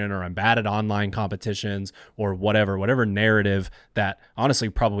competition, or I'm bad at online competitions, or whatever narrative that honestly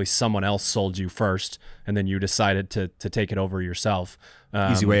probably someone else sold you first and then you decided to take it over yourself.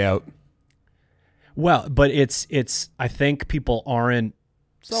 Easy way out. Well, but it's I think people aren't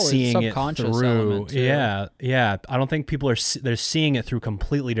seeing it through. Yeah. I don't think people they're seeing it through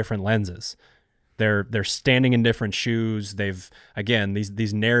completely different lenses. They're standing in different shoes. They've, again,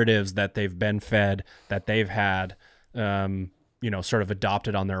 these narratives that they've been fed, that they've had, sort of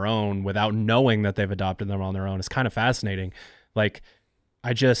adopted on their own without knowing that they've adopted them on their own. It's kind of fascinating. Like,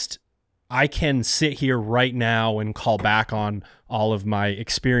 I can sit here right now and call back on all of my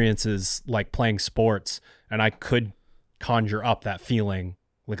experiences, like playing sports, and I could conjure up that feeling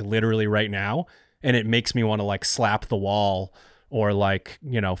like literally right now. And it makes me want to like slap the wall or like,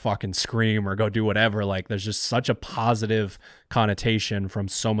 fucking scream or go do whatever. Like there's just such a positive connotation from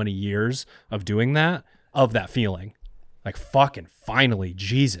so many years of doing that, of that feeling. Like fucking finally,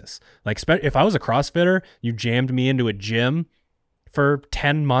 Jesus. Like if I was a CrossFitter, you jammed me into a gym for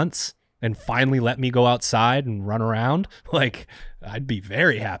 10 months and finally let me go outside and run around, like I'd be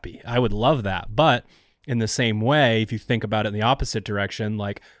very happy. I would love that. But in the same way, if you think about it in the opposite direction,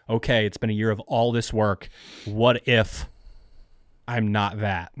 like, okay, it's been a year of all this work. What if I'm not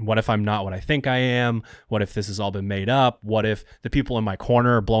that? What if I'm not what I think I am? What if this has all been made up? What if the people in my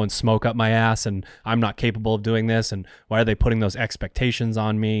corner are blowing smoke up my ass and I'm not capable of doing this? And why are they putting those expectations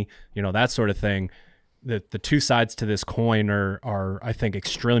on me? That sort of thing. The two sides to this coin are I think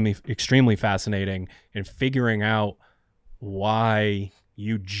extremely fascinating in figuring out why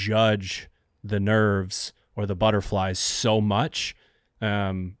you judge the nerves or the butterflies so much.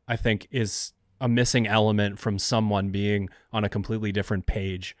 I think is a missing element from someone being on a completely different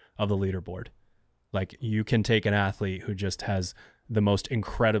page of the leaderboard. Like you can take an athlete who just has the most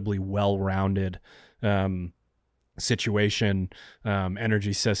incredibly well-rounded situation,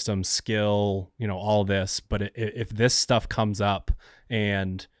 energy system, skill, all this. But if this stuff comes up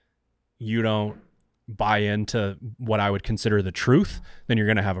and you don't buy into what I would consider the truth, then you're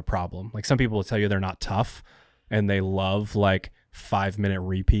going to have a problem. Like some people will tell you they're not tough and they love like 5-minute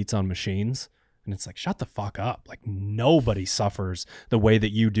repeats on machines. And it's like, shut the fuck up. Like nobody suffers the way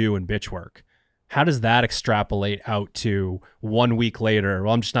that you do in bitch work. How does that extrapolate out to 1 week later?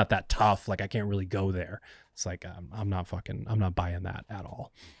 Well, I'm just not that tough. Like I can't really go there. It's like, I'm not buying that at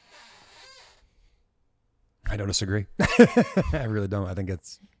all. I don't disagree. I really don't. I think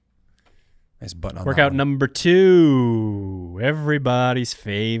it's nice button on workout number 2. Everybody's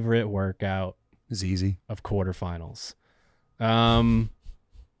favorite workout. It's easy. Of quarterfinals.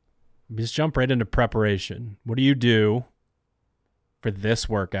 Just jump right into preparation. What do you do for this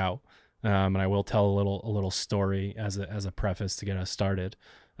workout? And I will tell a little story as a preface to get us started.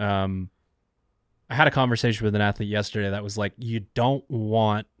 I had a conversation with an athlete yesterday that was like, you don't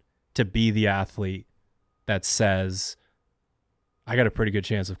want to be the athlete that says, I got a pretty good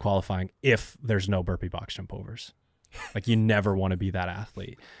chance of qualifying if there's no burpee box jump overs. Like you never want to be that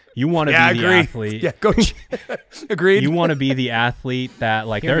athlete. You want to be the athlete. Yeah, coach. Agreed. You want to be the athlete that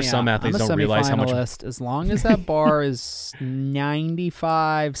like there are some athletes don't realize how much. As long as that bar is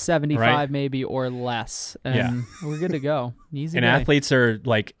 95, 75 right? Maybe or less, and we're good to go. Easy. And day. Athletes are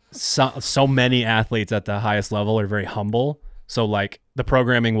like so many athletes at the highest level are very humble. So like the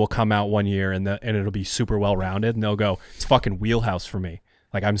programming will come out one year and it'll be super well rounded, and they'll go, it's fucking wheelhouse for me.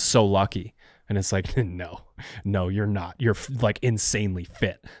 Like I'm so lucky. And it's like, no, you're not. You're like insanely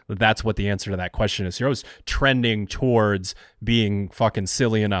fit. That's what the answer to that question is. You're always trending towards being fucking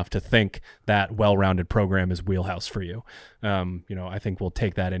silly enough to think that well-rounded program is wheelhouse for you. I think we'll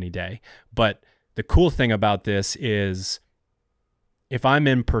take that any day. But the cool thing about this is if I'm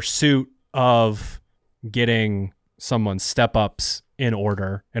in pursuit of getting someone's step-ups in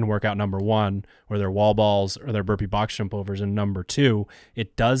order and workout number 1, or their wall balls or their burpee box jump overs in number 2,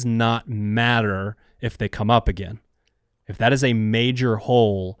 it does not matter if they come up again. If that is a major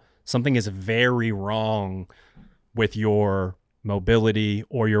hole, something is very wrong with your mobility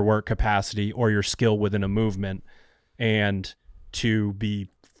or your work capacity or your skill within a movement. And to be,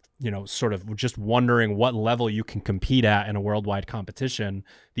 sort of just wondering what level you can compete at in a worldwide competition,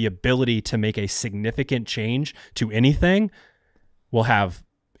 the ability to make a significant change to anything will have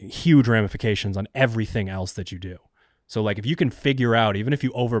huge ramifications on everything else that you do. So like if you can figure out, even if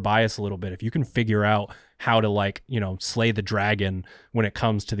you over bias a little bit, if you can figure out how to slay the dragon when it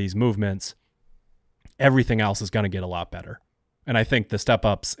comes to these movements, everything else is going to get a lot better. And I think the step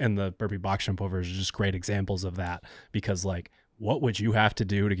ups and the burpee box jump overs are just great examples of that, because what would you have to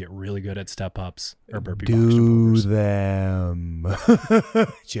do to get really good at step ups or burpee box jump overs? Do them.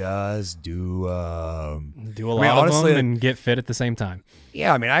 Just do them. Do a lot of them and get fit at the same time.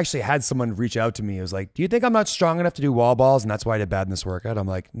 Yeah, I actually had someone reach out to me. It was like, do you think I'm not strong enough to do wall balls? And that's why I did bad in this workout. I'm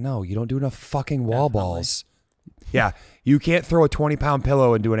like, no, you don't do enough fucking wall balls. Yeah, you can't throw a 20-pound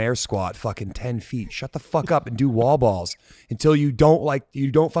pillow and do an air squat fucking 10 feet. Shut the fuck up and do wall balls until you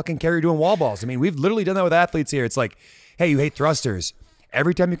don't fucking care you're doing wall balls. We've literally done that with athletes here. It's like, hey, you hate thrusters.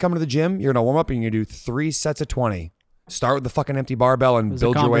 Every time you come to the gym, you're going to warm up and you're going to do 3 sets of 20. Start with the fucking empty barbell and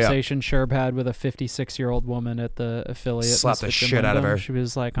build your way up. It was a conversation Sherb had with a 56-year-old woman at the affiliate. Slapped the shit out of her. She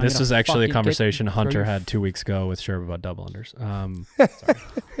was like, this is actually a conversation Hunter had 2 weeks ago with Sherb about double unders.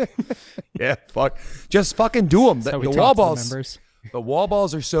 Sorry. Yeah, fuck. Just fucking do them. The wall balls. The wall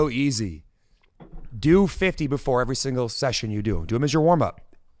balls are so easy. Do 50 before every single session you do. Do them as your warm up.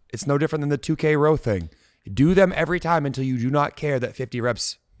 It's no different than the 2K row thing. Do them every time until you do not care that 50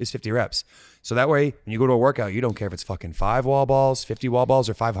 reps is 50 reps. So that way, when you go to a workout, you don't care if it's fucking 5 wall balls, 50 wall balls,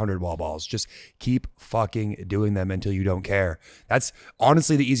 or 500 wall balls. Just keep fucking doing them until you don't care. That's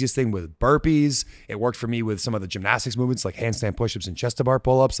honestly the easiest thing with burpees. It worked for me with some of the gymnastics movements like handstand push-ups and chest to bar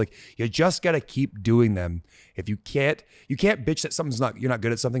pull-ups. Like, you just got to keep doing them. If you can't bitch that you're not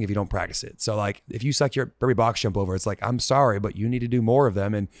good at something if you don't practice it. So like, if you suck your burpee box jump over, it's like, I'm sorry, but you need to do more of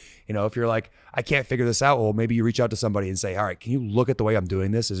them. And if you're like, I can't figure this out, well, maybe you reach out to somebody and say, all right, can you look at the way I'm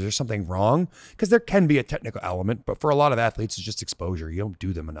doing this? Is there something wrong? Because there can be a technical element, but for a lot of athletes, it's just exposure. You don't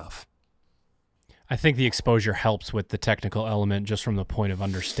do them enough. I think the exposure helps with the technical element just from the point of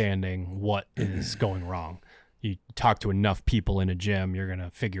understanding what is going wrong. You talk to enough people in a gym, you're going to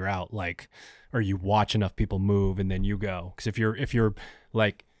figure out or you watch enough people move and then you go. Because if you're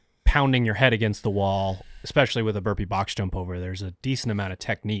like pounding your head against the wall, especially with a burpee box jump over, there's a decent amount of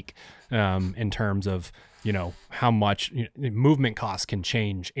technique in terms of, how much movement costs can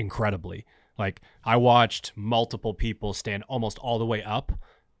change incredibly. Like, I watched multiple people stand almost all the way up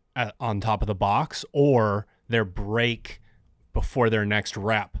on top of the box, or their break before their next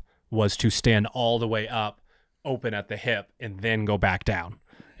rep was to stand all the way up, open at the hip, and then go back down.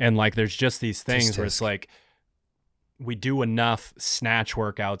 And like, there's just these things where it's like, we do enough snatch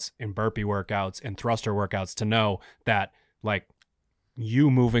workouts and burpee workouts and thruster workouts to know that like,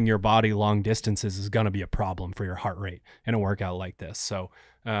 you moving your body long distances is going to be a problem for your heart rate in a workout like this. So,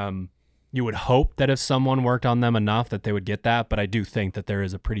 you would hope that if someone worked on them enough that they would get that, but I do think that there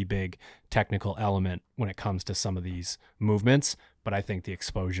is a pretty big technical element when it comes to some of these movements, but I think the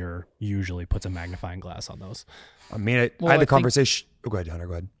exposure usually puts a magnifying glass on those. I mean, I had the conversation. Go ahead, Hunter,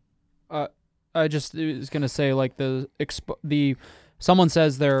 go ahead. I just was going to say, like, someone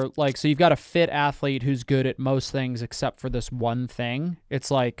says they're like, so you've got a fit athlete who's good at most things except for this one thing.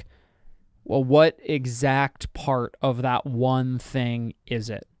 It's like, well, what exact part of that one thing is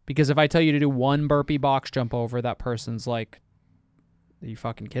it? Because if I tell you to do one burpee box jump over, that person's like, are you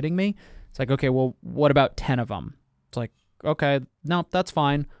fucking kidding me? It's like, okay, well, what about 10 of them? It's like, okay, no, that's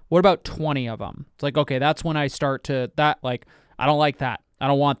fine. What about 20 of them? It's like, okay, that's when I start to, I don't like that. I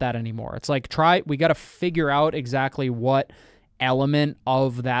don't want that anymore. It's like, we got to figure out exactly what element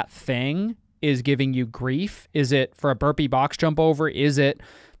of that thing is giving you grief. Is it for a burpee box jump over? Is it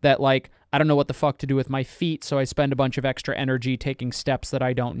that, like, I don't know what the fuck to do with my feet, so I spend a bunch of extra energy taking steps that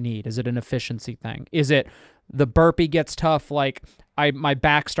I don't need? Is it an efficiency thing? Is it the burpee gets tough, like my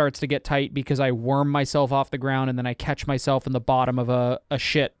back starts to get tight because I worm myself off the ground and then I catch myself in the bottom of a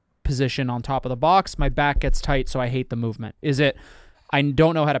shit position on top of the box, my back gets tight, so I hate the movement? Is it I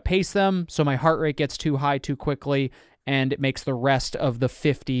don't know how to pace them, so my heart rate gets too high too quickly and it makes the rest of the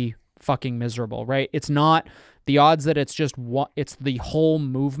 50 fucking miserable, right? It's not the odds that it's just it's the whole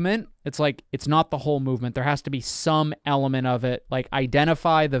movement. It's like, it's not the whole movement. There has to be some element of it. Like,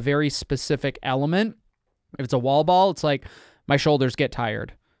 identify the very specific element. If it's a wall ball, it's like, my shoulders get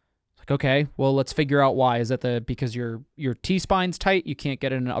tired. It's like, okay, well, let's figure out why. Is it because your T-spine's tight, you can't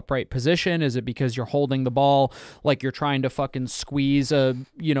get in an upright position? Is it because you're holding the ball like you're trying to fucking squeeze a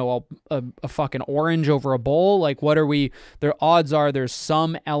fucking orange over a bowl? Like, their odds are there's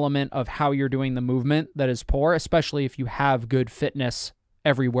some element of how you're doing the movement that is poor, especially if you have good fitness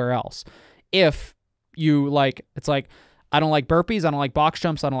everywhere else. If you it's like, I don't like burpees, I don't like box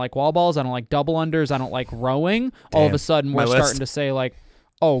jumps, I don't like wall balls, I don't like double unders, I don't like rowing. All of a sudden we're starting to say, like,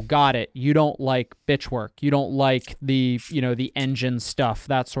 oh, got it. You don't like bitch work. You don't like the engine stuff,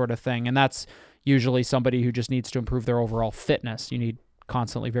 that sort of thing. And that's usually somebody who just needs to improve their overall fitness. You need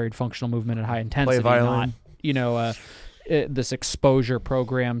constantly varied functional movement at high intensity, not, this exposure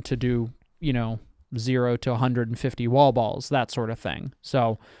program to do, 0 to 150 wall balls, that sort of thing.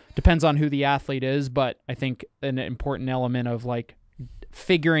 So depends on who the athlete is, but I think an important element of like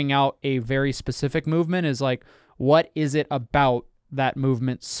figuring out a very specific movement is like, what is it about that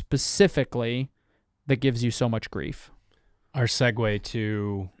movement specifically that gives you so much grief? Our segue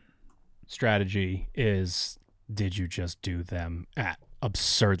to strategy is, did you just do them at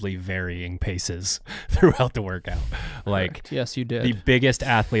absurdly varying paces throughout the workout? Like, correct. Yes, you did. The biggest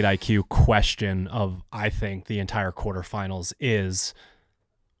athlete IQ question of, I think, the entire quarterfinals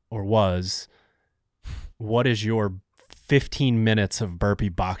was, what is your 15 minutes of burpee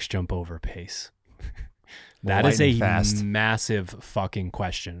box jump over pace? That is a massive fucking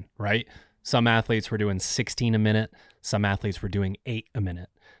question, right? Some athletes were doing 16 a minute. Some athletes were doing 8 a minute.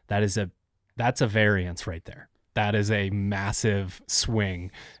 That's a variance right there. That is a massive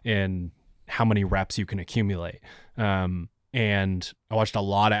swing in how many reps you can accumulate. And I watched a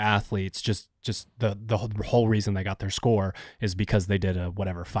lot of athletes, just the whole reason they got their score is because they did a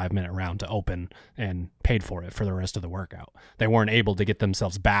 5-minute round to open and paid for it for the rest of the workout. They weren't able to get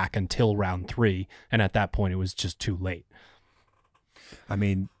themselves back until round 3, and at that point it was just too late. I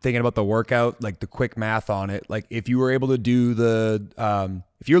mean, thinking about the workout, like the quick math on it, like if you were able to do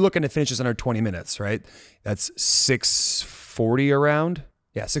if you're looking to finish this under 20 minutes, right? That's 640 a round.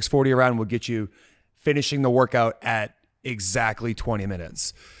 Yeah, 640 a round will get you finishing the workout at exactly 20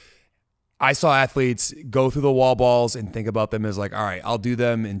 minutes. I saw athletes go through the wall balls and think about them as like, all right, I'll do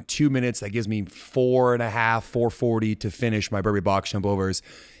them in 2 minutes. That gives me 440 to finish my burpee box jump overs.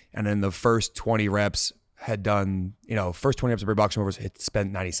 And then the first 20 reps had done, first 20 reps of burpee box jump overs, it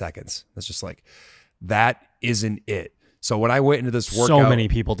spent 90 seconds. That's just like, that isn't it. So when I went into this workout, so many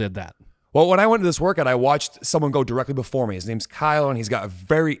people did that. Well, when I went to this workout, I watched someone go directly before me. His name's Kyle, and he's got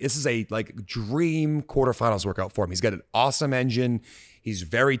this is a like dream quarterfinals workout for him. He's got an awesome engine. He's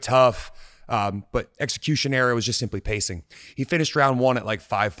very tough, but execution error was just simply pacing. He finished round 1 at like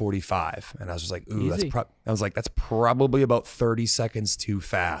 5:45, and I was just like, ooh, that's probably about 30 seconds too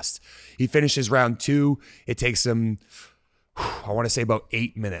fast. He finishes round 2. It takes him, I want to say about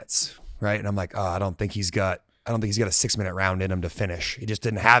 8 minutes, right? And I'm like, oh, I don't think he's got a 6-minute round in him to finish. He just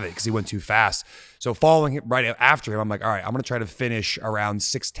didn't have it because he went too fast. So following him right after him, I'm like, all right, I'm going to try to finish around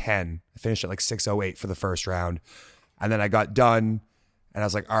 6:10. I finished at like 6:08 for the first round. And then I got done and I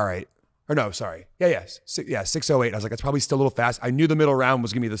was like, all right. Or no, sorry. Yeah, 6:08. I was like, that's probably still a little fast. I knew the middle round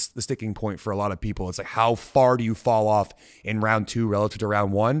was going to be the sticking point for a lot of people. It's like, how far do you fall off in round 2 relative to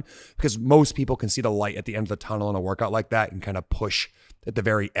round 1? Because most people can see the light at the end of the tunnel in a workout like that and kind of push at the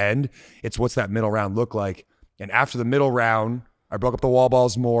very end. It's what's that middle round look like? And after the middle round, I broke up the wall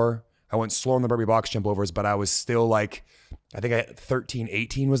balls more. I went slower on the burpee box jump overs, but I was still like, I think I had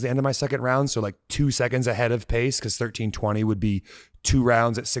 13:18 was the end of my second round. So like 2 seconds ahead of pace because 13:20 would be 2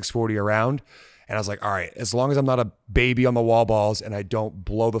 rounds at 640 a round. And I was like, all right, as long as I'm not a baby on the wall balls and I don't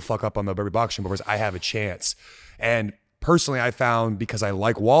blow the fuck up on the burpee box jump overs, I have a chance. And personally, I found because I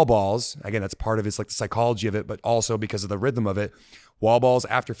like wall balls, again, that's part of it's like the psychology of it, but also because of the rhythm of it, wall balls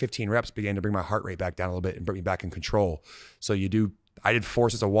after 15 reps began to bring my heart rate back down a little bit and bring me back in control. So I did 4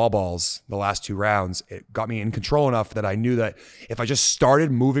 sets of wall balls the last 2 rounds. It got me in control enough that I knew that if I just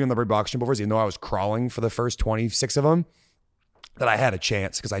started moving on the burpee box jump overs, even though I was crawling for the first 26 of them, that I had a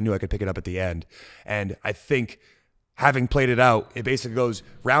chance because I knew I could pick it up at the end. And I think having played it out, it basically goes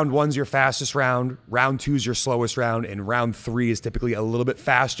round 1's your fastest round, round 2's your slowest round, and round 3 is typically a little bit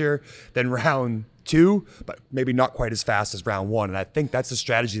faster than round 2, but maybe not quite as fast as round 1. And I think that's the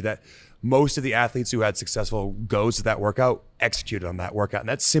strategy that most of the athletes who had successful goes to that workout executed on that workout. And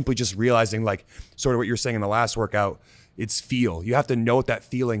that's simply just realizing, like sort of what you're saying in the last workout, it's feel. You have to know what that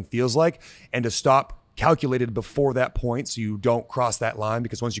feeling feels like and to stop calculated before that point so you don't cross that line,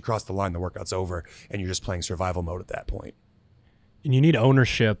 because once you cross the line, the workout's over and you're just playing survival mode at that point. And you need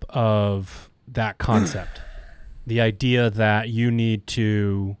ownership of that concept. The idea that you need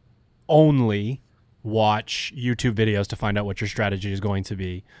to only watch YouTube videos to find out what your strategy is going to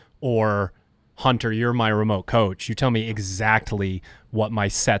be, or Hunter, you're my remote coach. You tell me exactly what my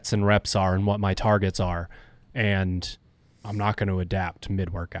sets and reps are and what my targets are, and I'm not going to adapt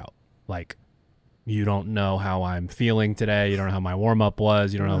mid-workout. Like, you don't know how I'm feeling today. You don't know how my warm-up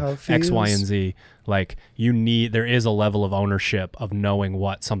was. You don't know X, Y, and Z. Like, there is a level of ownership of knowing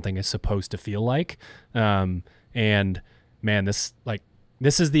what something is supposed to feel like. And man, this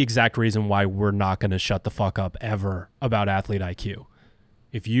is the exact reason why we're not going to shut the fuck up ever about athlete IQ.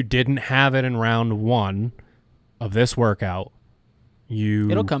 If you didn't have it in round 1 of this workout,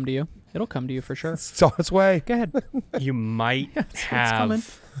 it'll come to you. It'll come to you for sure. It's on its way. Go ahead. You might It's coming.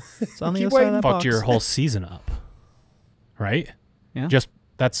 It's on the Keep other side of that fucked box. your whole season up, right? Yeah. Just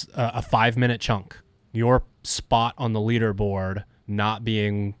that's a 5-minute chunk. Your spot on the leaderboard not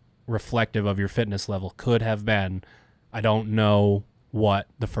being reflective of your fitness level could have been, I don't know what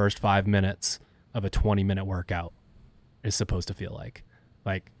the first 5 minutes of a 20-minute workout is supposed to feel like.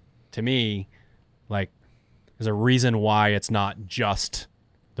 Like, to me, like, there's a reason why it's not just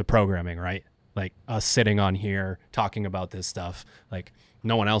the programming, right? Like, us sitting on here talking about this stuff, like,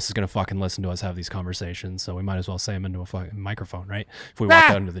 no one else is going to fucking listen to us have these conversations, so we might as well say them into a fucking microphone, right? If we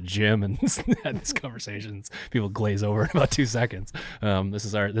walk out into the gym and had these conversations, people glaze over in about 2 seconds. This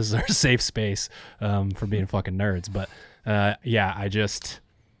is our safe space for being fucking nerds. But yeah, I just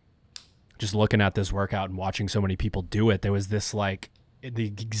looking at this workout and watching so many people do it, there was this, like, the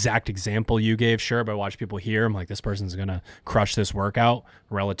exact example you gave, sure, but I watch people here, I'm like, this person's going to crush this workout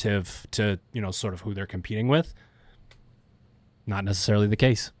relative to, sort of who they're competing with. Not necessarily the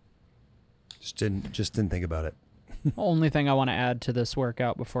case. Just didn't think about it. Only thing I want to add to this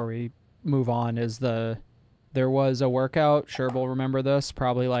workout before we move on is there was a workout, Sherb will remember this,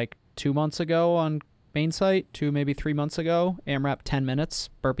 probably like 2 months ago on main site, 2 maybe 3 months ago, AMRAP 10 minutes,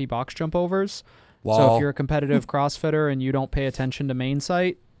 burpee box jump overs. Wow. So if you're a competitive CrossFitter and you don't pay attention to main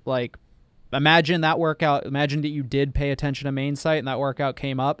site, like imagine that workout, imagine that you did pay attention to main site and that workout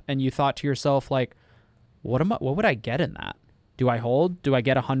came up and you thought to yourself like, what would I get in that? Do I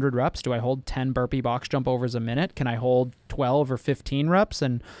get 100 reps? Do I hold 10 burpee box jump overs a minute? Can I hold 12 or 15 reps?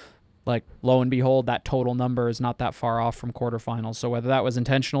 And like, lo and behold, that total number is not that far off from quarterfinals. So whether that was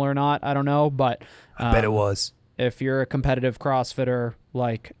intentional or not, I don't know. But I bet it was. If you're a competitive CrossFitter,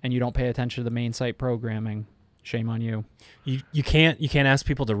 like, and you don't pay attention to the main site programming, shame on you. You can't ask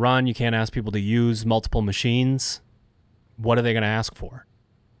people to run. You can't ask people to use multiple machines. What are they going to ask for?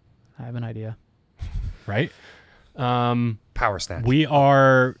 I have an idea. Right? Power snatch. We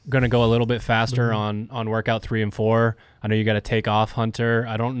are going to go a little bit faster on workout 3 and 4. I know you got to take off, Hunter.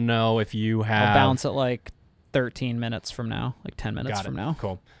 I don't know if you have... I'll bounce at like 13 minutes from now, like 10 minutes from now.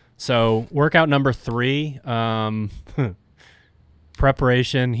 Cool. So workout number 3,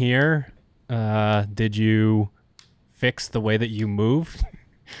 preparation here. Did you fix the way that you moved?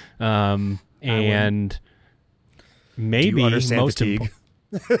 And maybe Do you understand most fatigue?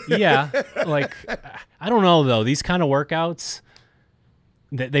 Yeah, like I don't know though. These kind of workouts,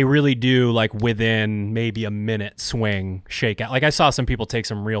 they really do like within maybe a minute swing shake out. Like I saw some people take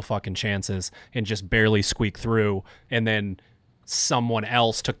some real fucking chances and just barely squeak through, and then someone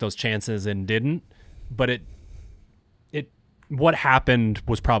else took those chances and didn't. But what happened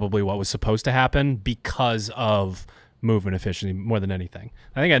was probably what was supposed to happen because of movement efficiency more than anything.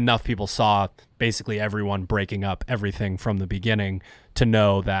 I think enough people saw basically everyone breaking up everything from the beginning to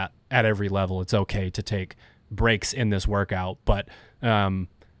know that at every level it's okay to take breaks in this workout. But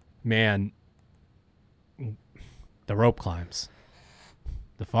man, the rope climbs,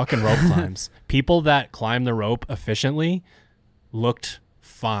 the fucking rope climbs. People that climb the rope efficiently looked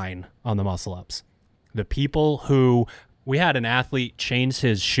fine on the muscle ups. The people who, we had an athlete change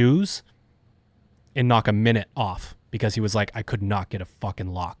his shoes and knock a minute off because he was like, I could not get a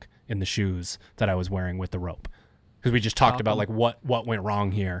fucking lock in the shoes that I was wearing with the rope. Because we just talked about like what went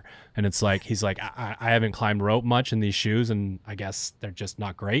wrong here. And it's like, he's like, I haven't climbed rope much in these shoes and I guess they're just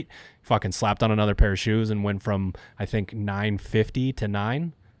not great. Fucking slapped on another pair of shoes and went from, I think, 950 to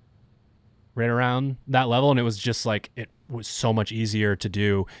 9, right around that level. And it was just like, it was so much easier to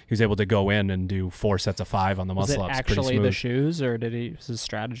do. He was able to go in and do 4 sets of 5 on the muscle ups. Was it actually the shoes, or was his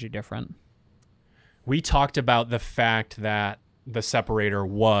strategy different? We talked about the fact that the separator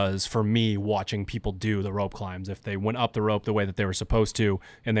was, for me, watching people do the rope climbs. If they went up the rope the way that they were supposed to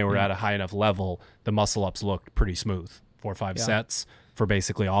and they were at a high enough level, the muscle ups looked pretty smooth. 4 or 5 sets for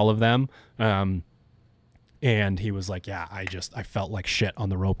basically all of them. And he was like, yeah, I felt like shit on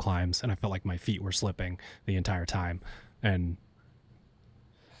the rope climbs and I felt like my feet were slipping the entire time. And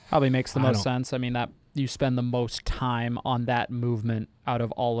probably makes the most sense. I mean, that you spend the most time on that movement out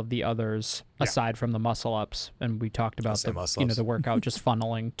of all of the others aside from the muscle ups. And we talked about the workout just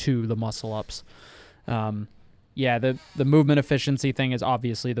funneling to the muscle ups. The movement efficiency thing is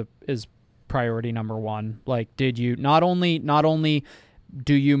obviously is priority number 1. Like, did you not only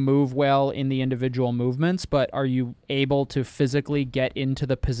do you move well in the individual movements, but are you able to physically get into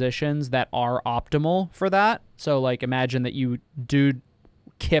the positions that are optimal for that? So like, imagine that you do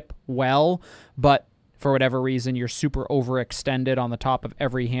kip well, but for whatever reason, you're super overextended on the top of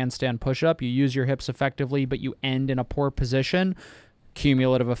every handstand push-up. You use your hips effectively, but you end in a poor position.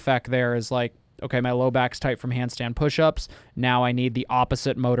 Cumulative effect there is like, okay, my low back's tight from handstand push-ups. Now I need the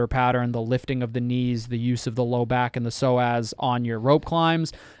opposite motor pattern, the lifting of the knees, the use of the low back and the psoas on your rope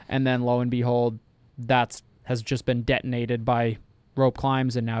climbs. And then lo and behold, has just been detonated by rope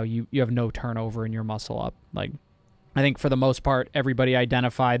climbs, and now you have no turnover in your muscle up. Like, I think for the most part, everybody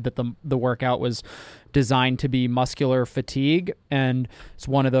identified that the workout was designed to be muscular fatigue, and it's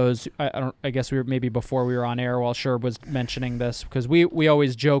one of those. I guess we were maybe before we were on air while Sherb was mentioning this, because we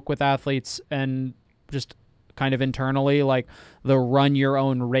always joke with athletes and just kind of internally, like the run your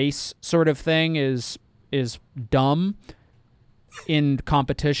own race sort of thing is dumb in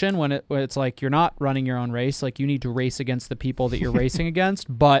competition when it's like you're not running your own race. Like, you need to race against the people that you're racing against.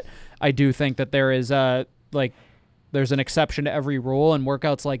 But I do think that there is there's an exception to every rule, and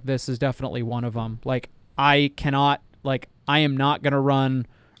workouts like this is definitely one of them. Like, I am not going to run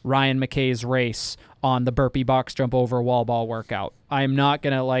Ryan McKay's race on the burpee box jump over wall ball workout. I am not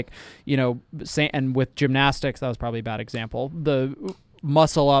going to say, and with gymnastics, that was probably a bad example. The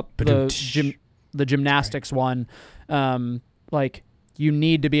muscle up, the gymnastics one, like, you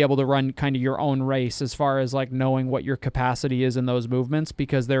need to be able to run kind of your own race as far as like knowing what your capacity is in those movements,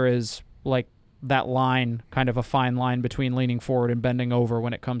 because there is like that line, kind of a fine line between leaning forward and bending over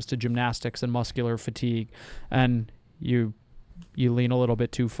when it comes to gymnastics and muscular fatigue. And you lean a little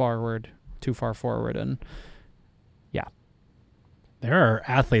bit too far forward. And yeah. There are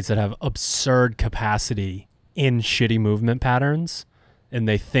athletes that have absurd capacity in shitty movement patterns, and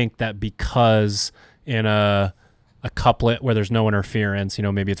they think that because in a couplet where there's no interference,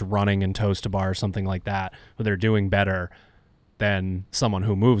 maybe it's running and toes to bar or something like that, where they're doing better than someone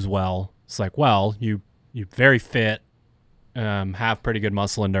who moves well. It's like, well, you're very fit, have pretty good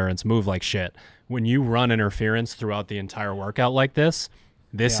muscle endurance, move like shit. When you run interference throughout the entire workout like this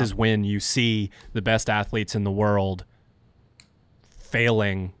is when you see the best athletes in the world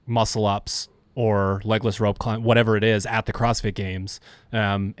failing muscle ups or legless rope climb, whatever it is, at the CrossFit Games,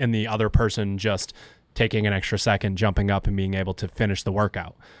 and the other person just taking an extra second, jumping up and being able to finish the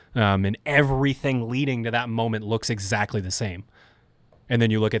workout. And everything leading to that moment looks exactly the same. And then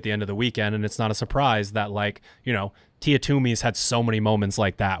you look at the end of the weekend, and it's not a surprise that, Tia Toomey's had so many moments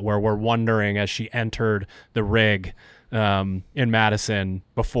like that where we're wondering as she entered the rig in Madison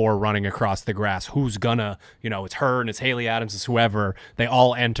before running across the grass, who's gonna, it's her and it's Haley Adams, it's whoever. They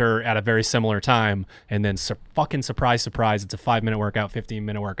all enter at a very similar time, and then fucking surprise, it's a 5-minute workout,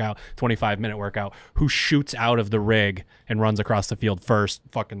 15-minute workout, 25-minute workout. Who shoots out of the rig and runs across the field first,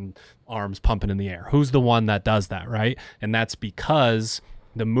 fucking arms pumping in the air? Who's the one that does that, right? And that's because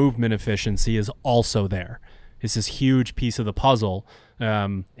the movement efficiency is also there. It's this huge piece of the puzzle,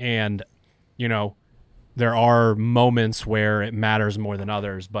 and there are moments where it matters more than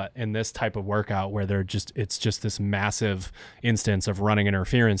others, but in this type of workout where it's just this massive instance of running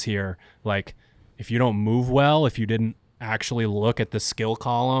interference here, like if you don't move well, if you didn't actually look at the skill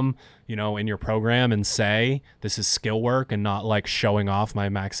column, in your program and say this is skill work and not like showing off my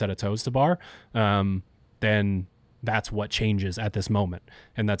max set of toes to bar, then that's what changes at this moment.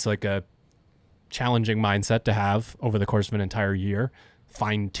 And that's like a challenging mindset to have over the course of an entire year,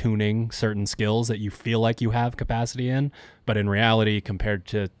 fine-tuning certain skills that you feel like you have capacity in, but in reality, compared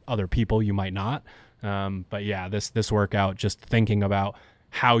to other people, you might not. But yeah, this workout, just thinking about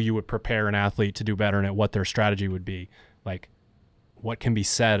how you would prepare an athlete to do better and at what their strategy would be, like what can be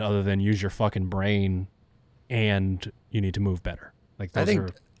said other than use your fucking brain and you need to move better. Like those I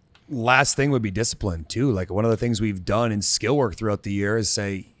think last thing would be discipline too. Like one of the things we've done in skill work throughout the year is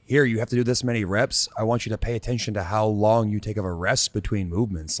say, here, you have to do this many reps. I want you to pay attention to how long you take of a rest between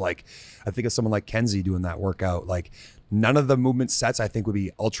movements. Like I think of someone like Kenzie doing that workout. Like none of the movement sets I think would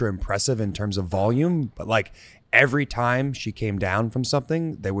be ultra impressive in terms of volume, but like every time she came down from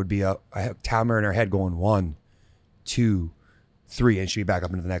something, there would be a timer in her head going 1, 2, 3, and she'd be back up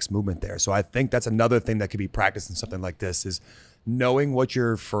into the next movement there. So I think that's another thing that could be practiced in something like this is knowing what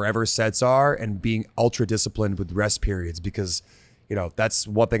your forever sets are and being ultra disciplined with rest periods, because that's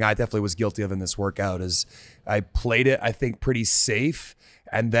one thing I definitely was guilty of in this workout is I played it, I think, pretty safe.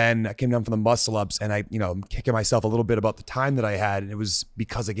 And then I came down from the muscle ups and I'm kicking myself a little bit about the time that I had. And it was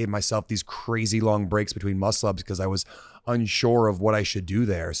because I gave myself these crazy long breaks between muscle ups because I was unsure of what I should do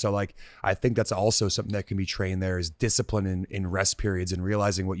there. So like, I think that's also something that can be trained there is discipline in rest periods and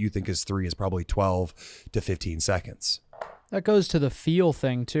realizing what you think is 3 is probably 12 to 15 seconds. That goes to the feel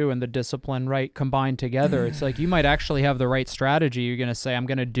thing too, and the discipline, right, combined together. It's like you might actually have the right strategy. You're going to say, I'm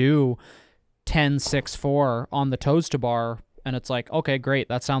going to do 10-6-4 on the toes to bar. And it's like, okay, great.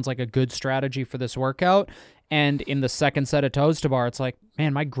 That sounds like a good strategy for this workout. And in the second set of toes to bar, it's like,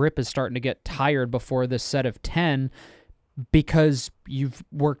 man, my grip is starting to get tired before this set of 10 because you've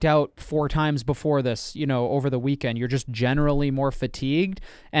worked out 4 times before this, over the weekend. You're just generally more fatigued.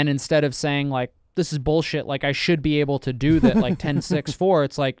 And instead of saying like, this is bullshit, like I should be able to do that, like 10-6-4,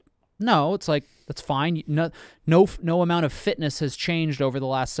 it's like, no, it's like, that's fine. No amount of fitness has changed over the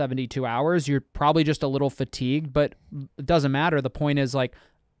last 72 hours. You're probably just a little fatigued, but it doesn't matter. The point is like,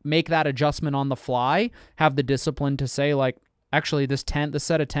 make that adjustment on the fly, have the discipline to say like, actually this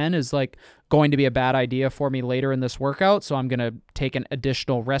set of 10 is like going to be a bad idea for me later in this workout. So I'm going to take an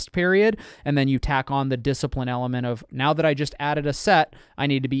additional rest period. And then you tack on the discipline element of now that I just added a set, I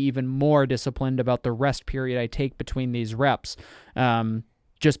need to be even more disciplined about the rest period I take between these reps.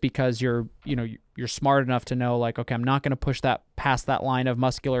 Just because you're smart enough to know like, okay, I'm not going to push that past that line of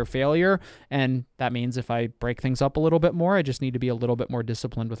muscular failure. And that means if I break things up a little bit more, I just need to be a little bit more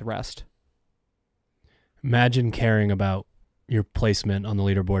disciplined with rest. Imagine caring about your placement on the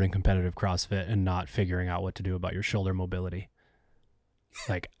leaderboard in competitive CrossFit and not figuring out what to do about your shoulder mobility.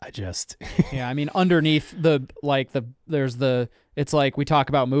 Like yeah, I mean, underneath it's like we talk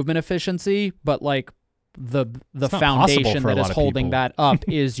about movement efficiency, but like the not possible foundation for a that is lot of holding people. that up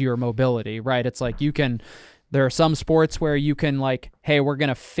is your mobility, right? It's like there are some sports where you can like, hey, we're going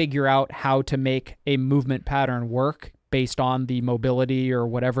to figure out how to make a movement pattern work based on the mobility or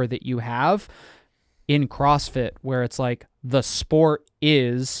whatever that you have. In CrossFit, where it's like the sport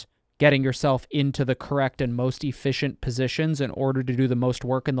is getting yourself into the correct and most efficient positions in order to do the most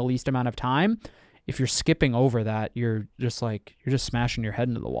work in the least amount of time. If you're skipping over that, you're just smashing your head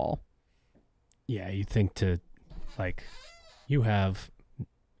into the wall. Yeah, you think you have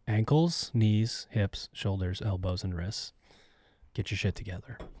ankles, knees, hips, shoulders, elbows, and wrists. Get your shit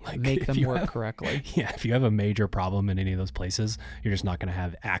together. Make if them you work have- correctly. Yeah, if you have a major problem in any of those places, you're just not going to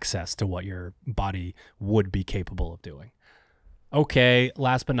have access to what your body would be capable of doing. Okay,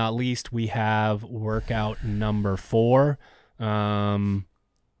 last but not least, we have workout number 4.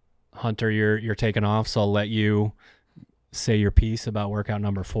 Hunter, you're taking off, so I'll let you say your piece about workout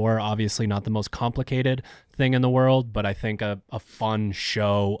number 4. Obviously not the most complicated thing in the world, but I think a fun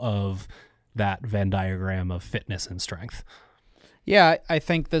show of that Venn diagram of fitness and strength. Yeah, I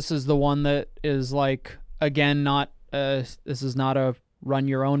think this is the one that is like, again, this is not a run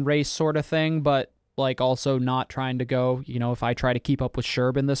your own race sort of thing, but like also not trying to go, if I try to keep up with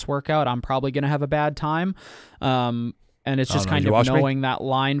Sherb in this workout, I'm probably going to have a bad time. And it's just kind of knowing that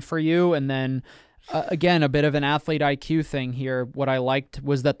line for you. And then again, a bit of an athlete IQ thing here. What I liked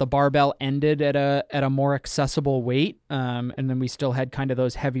was that the barbell ended at a more accessible weight. And then we still had kind of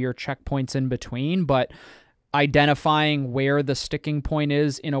those heavier checkpoints in between, but identifying where the sticking point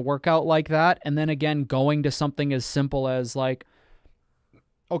is in a workout like that. And then again, going to something as simple as like,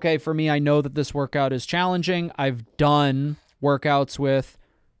 okay, for me, I know that this workout is challenging. I've done workouts with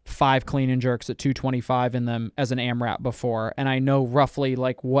 5 clean and jerks at 225 in them as an AMRAP before, and I know roughly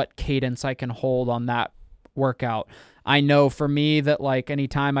like what cadence I can hold on that workout. I know for me that like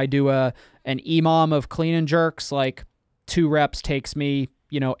anytime I do an EMOM of clean and jerks, like 2 reps takes me,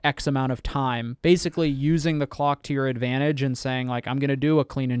 X amount of time. Basically using the clock to your advantage and saying like, I'm going to do a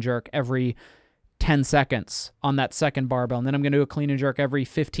clean and jerk every 10 seconds on that second barbell, and then I'm going to do a clean and jerk every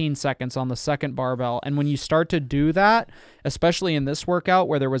 15 seconds on the second barbell. And when you start to do that, especially in this workout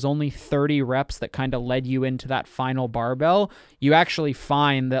where there was only 30 reps that kind of led you into that final barbell, you actually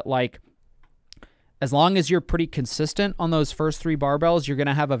find that like, as long as you're pretty consistent on those first 3 barbells, you're going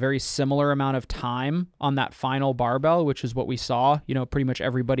to have a very similar amount of time on that final barbell, which is what we saw. Pretty much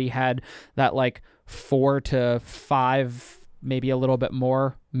everybody had that like 4 to 5, maybe a little bit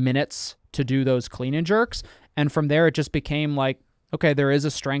more minutes to do those clean and jerks. And from there, it just became like, okay, there is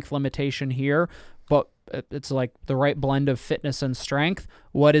a strength limitation here, but it's like the right blend of fitness and strength.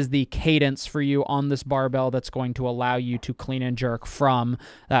 What is the cadence for you on this barbell that's going to allow you to clean and jerk from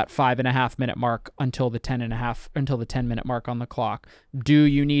that 5.5 minute mark until the 10 minute mark on the clock? Do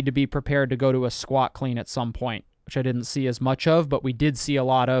you need to be prepared to go to a squat clean at some point? Which I didn't see as much of, but we did see a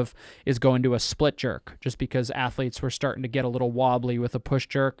lot of, is going to a split jerk, just because athletes were starting to get a little wobbly with a push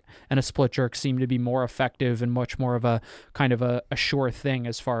jerk, and a split jerk seemed to be more effective and much more of a kind of a sure thing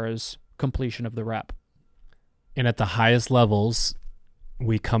as far as completion of the rep. And at the highest levels,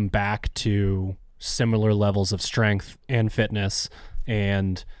 we come back to similar levels of strength and fitness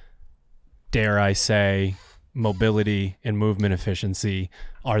and, dare I say, mobility and movement efficiency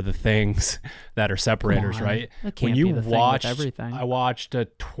are the things that are separators, right? That can't When you be the thing watched, with everything. I watched a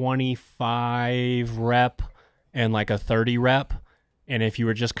 25 rep and like a 30 rep, and if you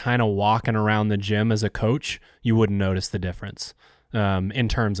were just kind of walking around the gym as a coach, you wouldn't notice the difference. In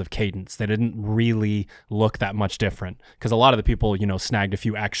terms of cadence, they didn't really look that much different because a lot of the people, snagged a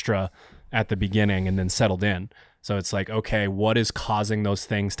few extra at the beginning and then settled in. So it's like, okay, what is causing those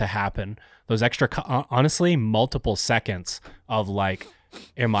things to happen? Those extra, honestly, multiple seconds of like,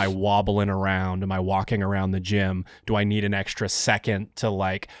 am I wobbling around? Am I walking around the gym? Do I need an extra second to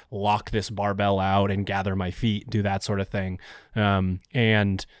like lock this barbell out and gather my feet, do that sort of thing?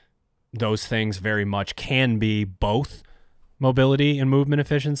 And those things very much can be both mobility and movement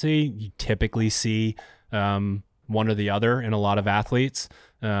efficiency. You typically see one or the other in a lot of athletes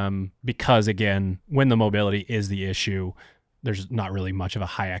because, again, when the mobility is the issue, there's not really much of a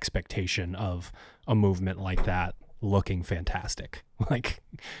high expectation of a movement like that looking fantastic. Like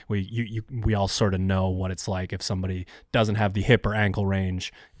we all sort of know what it's like if somebody doesn't have the hip or ankle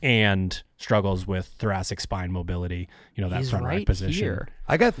range and struggles with thoracic spine mobility, that He's front right right position. here.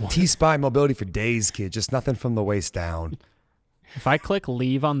 I got T-spine mobility for days, kid. Just nothing from the waist down. If I click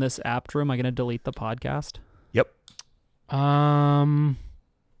leave on this app room, am I going to delete the podcast? Yep.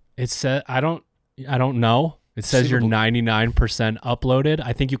 It said I don't know. It says you're 99% uploaded.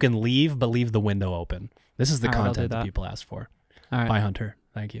 I think you can leave, but leave the window open. This is the All right, I'll do content that that. people asked for. All right. Bye, Hunter.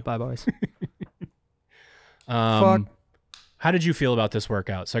 Thank you. Bye, boys. Fuck. How did you feel about this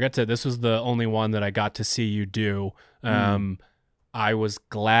workout? So this was the only one that I got to see you do. I was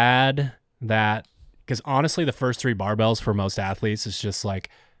glad that, because honestly, the first 3 barbells for most athletes is just like,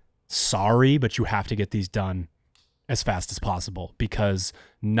 sorry, but you have to get these done as fast as possible, because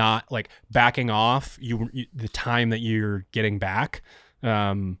not like backing off, the time that you're getting back,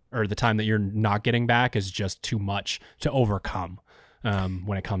 or the time that you're not getting back is just too much to overcome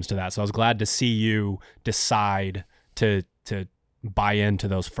when it comes to that. So I was glad to see you decide to buy into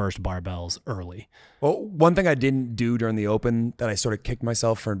those first barbells early. Well, one thing I didn't do during the open that I sort of kicked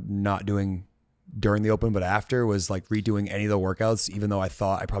myself for not doing during the open, but after, was like redoing any of the workouts, even though I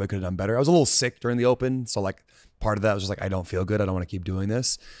thought I probably could have done better. I was a little sick during the open. So like part of that was just like, I don't feel good. I don't want to keep doing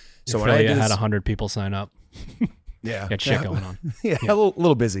this. So when I had 100 people sign up. Yeah. Got shit going on. Yeah. A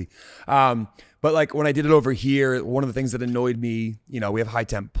little busy. But like when I did it over here, one of the things that annoyed me, we have high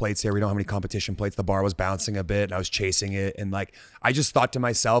temp plates here. We don't have any competition plates. The bar was bouncing a bit and I was chasing it. And like, I just thought to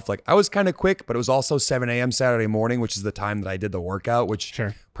myself, like, I was kind of quick, but it was also 7 a.m. Saturday morning, which is the time that I did the workout, which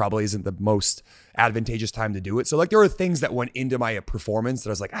probably isn't the most advantageous time to do it. So like, there were things that went into my performance that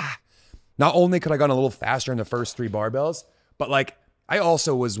I was like, not only could I gone a little faster in the first 3 barbells, but like, I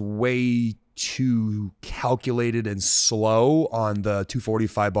also was way too calculated and slow on the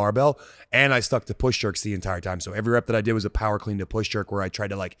 245 barbell, and I stuck to push jerks the entire time. So every rep that I did was a power clean to push jerk, where I tried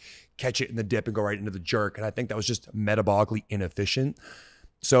to like catch it in the dip and go right into the jerk. And I think that was just metabolically inefficient.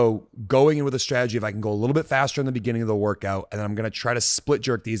 So going in with a strategy, if I can go a little bit faster in the beginning of the workout, and then I'm going to try to split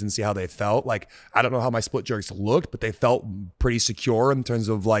jerk these and see how they felt. Like, I don't know how my split jerks looked, but they felt pretty secure in terms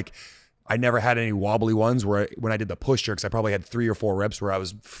of like, I never had any wobbly ones where when I did the push jerks, I probably had 3 or 4 reps where I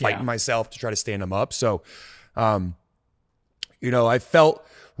was fighting myself to try to stand them up. So, I felt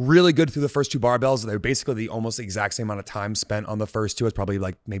really good through the first 2 barbells. They were basically the almost exact same amount of time spent on the first 2. It's probably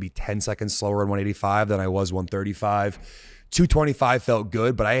like maybe 10 seconds slower on 185 than I was 135. 225 felt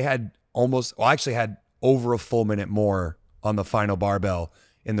good, but I actually had over a full minute more on the final barbell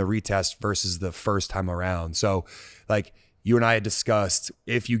in the retest versus the first time around. So like, you and I had discussed,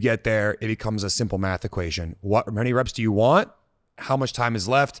 if you get there, it becomes a simple math equation. What many reps do you want? How much time is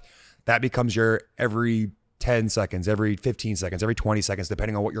left? That becomes your every 10 seconds, every 15 seconds, every 20 seconds,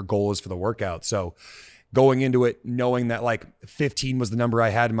 depending on what your goal is for the workout. So going into it, knowing that like 15 was the number I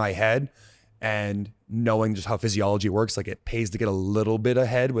had in my head, and knowing just how physiology works, like it pays to get a little bit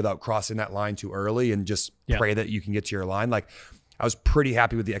ahead without crossing that line too early, and just pray that you can get to your line. Like, I was pretty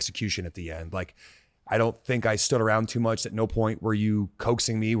happy with the execution at the end. Like, I don't think I stood around too much. At no point were you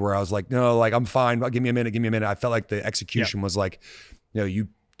coaxing me where I was like, no, like, I'm fine. Give me a minute. I felt like the execution was like, you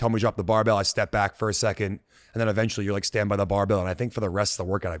told me to drop the barbell. I stepped back for a second, and then eventually you're like, stand by the barbell. And I think for the rest of the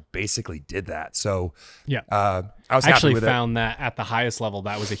workout, I basically did that. So I was actually happy with found that at the highest level,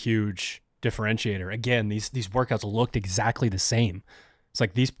 that was a huge differentiator. Again, these workouts looked exactly the same. It's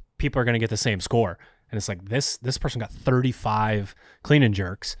like, these people are going to get the same score. And it's like, this person got 35 clean and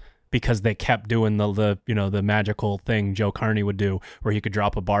jerks, because they kept doing the magical thing Joe Carney would do, where he could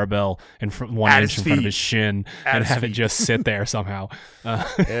drop a barbell in front, 1 inch in front of his shin and have it just sit there somehow.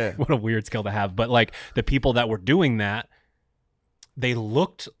 What a weird skill to have. But like, the people that were doing that, they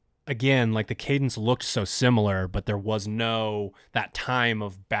looked, again, like the cadence looked so similar, but there was that time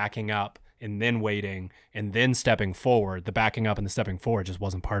of backing up and then waiting and then stepping forward. The backing up and the stepping forward just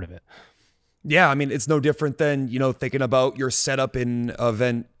wasn't part of it. Yeah, I mean, it's no different than, thinking about your setup in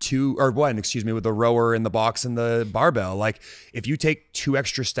event 2 or 1, with the rower and the box and the barbell. Like, if you take 2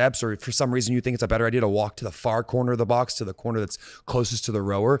 extra steps, or for some reason you think it's a better idea to walk to the far corner of the box, to the corner that's closest to the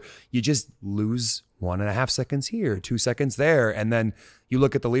rower, you just lose 1.5 seconds here, 2 seconds there. And then you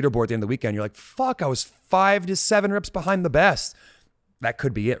look at the leaderboard at the end of the weekend, you're like, fuck, I was 5 to 7 reps behind the best. That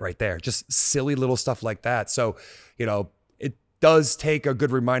could be it right there. Just silly little stuff like that. So, does take a good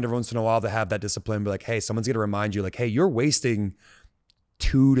reminder once in a while to have that discipline. Be like, hey, someone's going to remind you, like, hey, you're wasting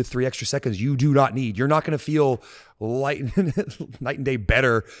 2 to 3 extra seconds you do not need. You're not going to feel night and day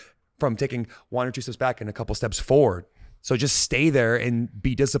better from taking 1 or 2 steps back and a couple steps forward. So just stay there and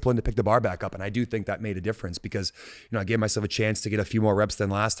be disciplined to pick the bar back up. And I do think that made a difference, because, I gave myself a chance to get a few more reps than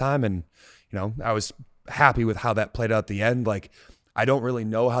last time. And, I was happy with how that played out at the end. Like, I don't really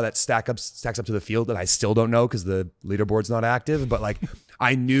know how that stacks up to the field, and I still don't know because the leaderboard's not active. But like,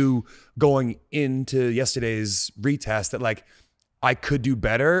 I knew going into yesterday's retest that like, I could do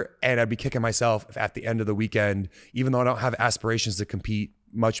better, and I'd be kicking myself at the end of the weekend, even though I don't have aspirations to compete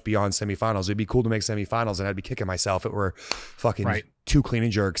much beyond semifinals. It'd be cool to make semifinals, and I'd be kicking myself if it were fucking 2 clean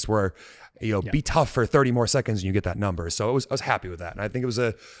and jerks where, be tough for 30 more seconds and you get that number. So I was happy with that. And I think it was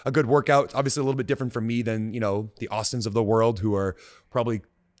a good workout. Obviously a little bit different for me than, the Austins of the world, who are probably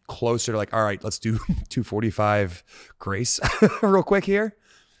closer to like, all right, let's do 245 Grace real quick here.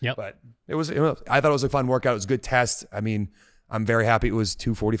 Yep. But I thought it was a fun workout. It was a good test. I mean, I'm very happy it was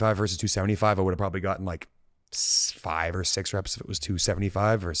 245 versus 275. I would have probably gotten like 5 or 6 reps if it was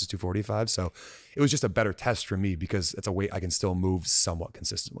 275 versus 245. So it was just a better test for me because it's a weight I can still move somewhat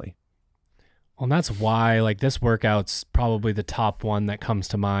consistently. Well, and that's why like this workout's probably the top one that comes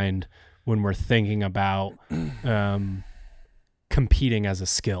to mind when we're thinking about competing as a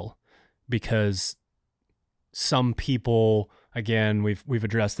skill, because some people, again, we've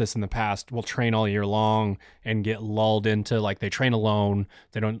addressed this in the past, will train all year long and get lulled into like they train alone.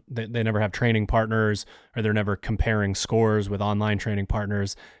 They never have training partners, or they're never comparing scores with online training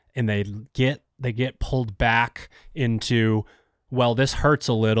partners, and they get pulled back into, well, this hurts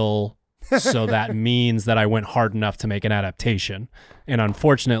a little, so that means that I went hard enough to make an adaptation. And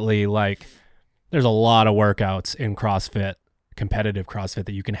unfortunately, like there's a lot of workouts in CrossFit, competitive CrossFit,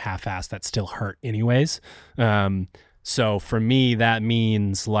 that you can half-ass that still hurt anyways. So for me, that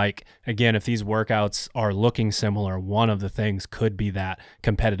means like, again, if these workouts are looking similar, one of the things could be that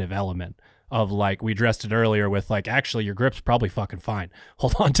competitive element of like, we addressed it earlier with like, actually your grip's probably fucking fine.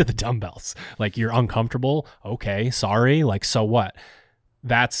 Hold on to the dumbbells. Like you're uncomfortable. Okay. Sorry. Like, so what?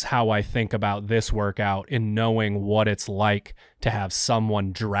 That's how I think about this workout, in knowing what it's like to have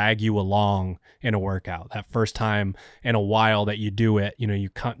someone drag you along in a workout. That first time in a while that you do it,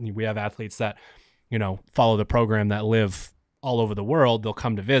 we have athletes that, follow the program that live all over the world. They'll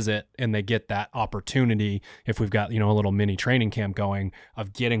come to visit and they get that opportunity, if we've got, a little mini training camp going,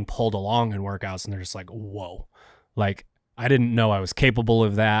 of getting pulled along in workouts. And they're just like, whoa, like I didn't know I was capable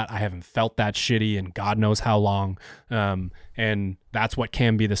of that. I haven't felt that shitty in God knows how long. And that's what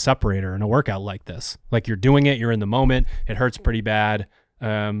can be the separator in a workout like this. Like you're doing it, you're in the moment, it hurts pretty bad.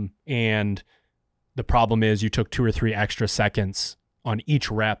 And the problem is you took 2 or 3 extra seconds on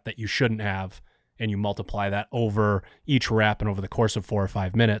each rep that you shouldn't have, and you multiply that over each rep and over the course of 4 or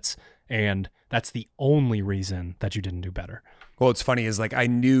 5 minutes. And that's the only reason that you didn't do better. Well, what's funny is like I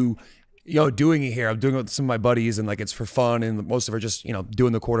knew, doing it here, I'm doing it with some of my buddies, and like it's for fun, and most of it are just,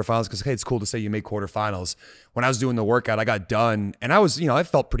 doing the quarterfinals because, hey, it's cool to say you made quarterfinals. When I was doing the workout, I got done and I was, I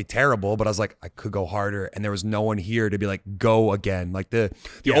felt pretty terrible, but I was like, I could go harder, and there was no one here to be like, go again. Like the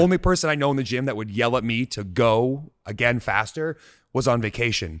only person I know in the gym that would yell at me to go again faster was on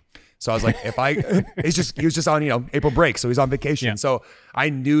vacation. So I was like, he was just on, April break. So he's on vacation. Yeah. So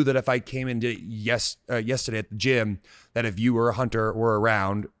I knew that if I came into yesterday at the gym, that if you or a hunter were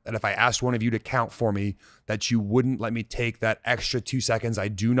around, and if I asked one of you to count for me, that you wouldn't let me take that extra 2 seconds I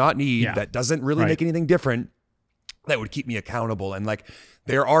do not need, that doesn't really make anything different, that would keep me accountable. And like,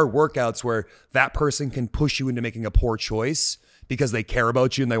 there are workouts where that person can push you into making a poor choice because they care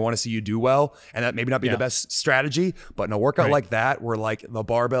about you and they want to see you do well. And that maybe not be the best strategy, but in a workout like that, where like the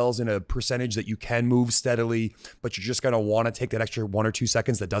barbell's in a percentage that you can move steadily, but you're just going to want to take that extra 1 or 2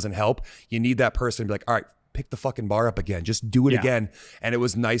 seconds that doesn't help. You need that person to be like, all right, pick the fucking bar up again. Just do it again. And it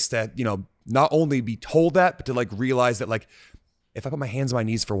was nice to, not only be told that, but to like realize that like, if I put my hands on my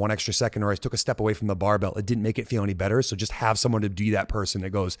knees for 1 extra second, or I took a step away from the barbell, it didn't make it feel any better. So just have someone to be that person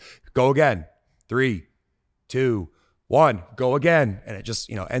that goes, go again, 3, 2, 1, go again. And it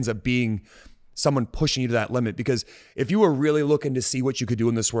just, ends up being someone pushing you to that limit. Because if you were really looking to see what you could do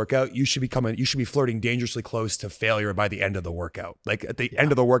in this workout, you should be flirting dangerously close to failure by the end of the workout. Like at the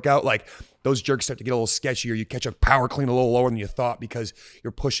end of the workout, like those jerks start to get a little sketchy, or you catch a power clean a little lower than you thought because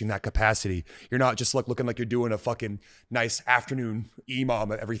you're pushing that capacity. You're not just looking like you're doing a fucking nice afternoon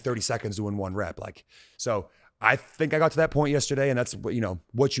EMOM every 30 seconds doing 1 rep. Like, so I think I got to that point yesterday, and that's what,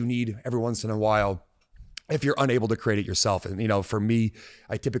 what you need every once in a while if you're unable to create it yourself. And, for me,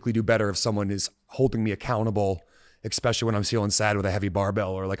 I typically do better if someone is holding me accountable, especially when I'm feeling sad with a heavy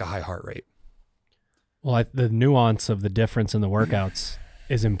barbell or like a high heart rate. Well, the nuance of the difference in the workouts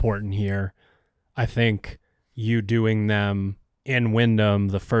is important here. I think you doing them in Wyndham,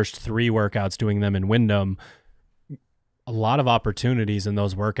 the first 3 workouts, doing them in Wyndham, a lot of opportunities in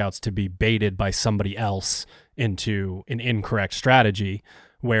those workouts to be baited by somebody else into an incorrect strategy.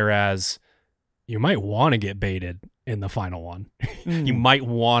 Whereas you might want to get baited in the final one. You might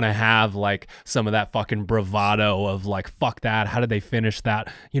want to have like some of that fucking bravado of like, fuck that. How did they finish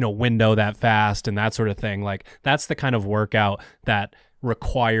that, window that fast and that sort of thing? Like that's the kind of workout that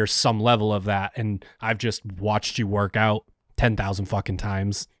requires some level of that. And I've just watched you work out 10,000 fucking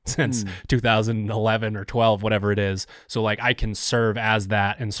times since 2011 or 12, whatever it is. So like I can serve as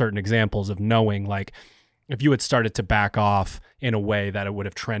that in certain examples of knowing like, if you had started to back off in a way that it would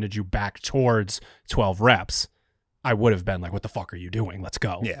have trended you back towards 12 reps, I would have been like, what the fuck are you doing? Let's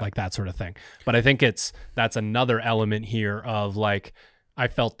go. Yeah. Like that sort of thing. But I think that's another element here of like, I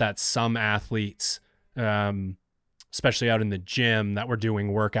felt that some athletes, especially out in the gym that were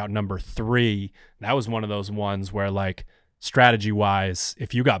doing workout number 3, that was one of those ones where like strategy wise,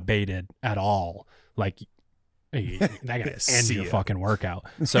 if you got baited at all, like that gotta end your fucking workout.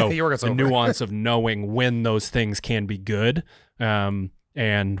 So the nuance of knowing when those things can be good,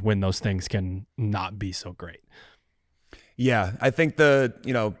 and when those things can not be so great. Yeah, I think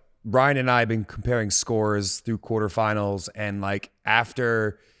Ryan and I have been comparing scores through quarterfinals, and like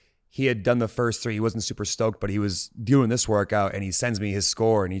after he had done the first 3, he wasn't super stoked, but he was doing this workout and he sends me his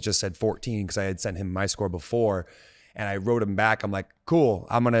score and he just said 14 because I had sent him my score before. And I wrote him back. I'm like, cool,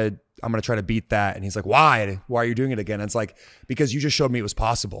 I'm gonna try to beat that. And he's like, why are you doing it again? And it's like, because you just showed me it was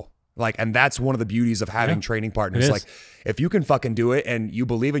possible. Like, and that's one of the beauties of having training partners. Like, if you can fucking do it and you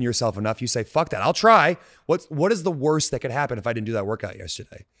believe in yourself enough, you say, fuck that, I'll try. What is the worst that could happen if I didn't do that workout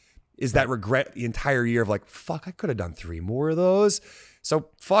yesterday? Is that regret the entire year of like, fuck, I could have done 3 more of those. So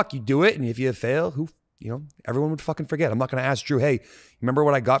fuck, you do it. And if you fail, everyone would fucking forget. I'm not going to ask Drew, hey, remember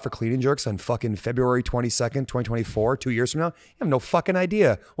what I got for clean and jerks on fucking February 22nd, 2024, 2 years from now? You have no fucking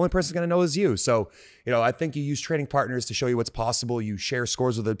idea. Only person's going to know is you. So, I think you use training partners to show you what's possible. You share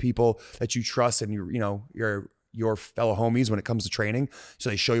scores with the people that you trust and your fellow homies when it comes to training.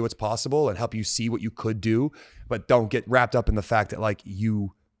 So they show you what's possible and help you see what you could do, but don't get wrapped up in the fact that like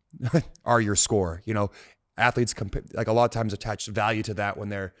you are your score. Athletes like a lot of times attach value to that when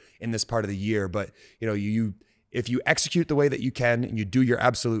they're in this part of the year. But if you execute the way that you can and you do your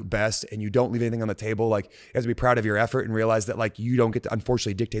absolute best and you don't leave anything on the table, like you have to be proud of your effort and realize that like you don't get to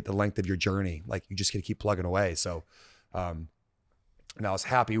unfortunately dictate the length of your journey. Like you just get to keep plugging away. So, and I was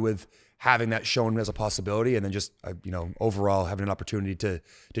happy with having that shown as a possibility, and then just overall having an opportunity to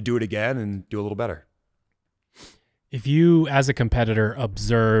do it again and do a little better. If you as a competitor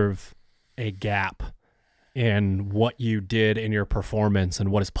observe a gap in what you did in your performance and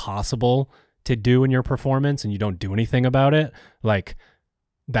what is possible to do in your performance and you don't do anything about it, like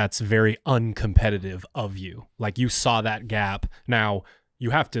that's very uncompetitive of you. Like you saw that gap. Now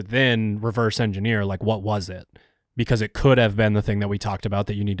you have to then reverse engineer, like what was it? Because it could have been the thing that we talked about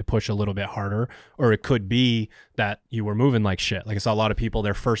that you need to push a little bit harder, or it could be that you were moving like shit. Like I saw a lot of people,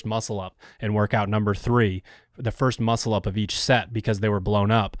 their first muscle up in workout number 3, the first muscle up of each set, because they were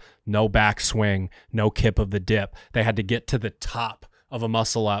blown up, no back swing, no kip of the dip. They had to get to the top of a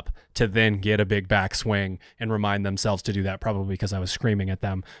muscle up to then get a big back swing and remind themselves to do that, probably because I was screaming at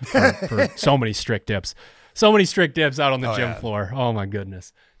them for so many strict dips. So many strict dips out on the gym floor. Oh my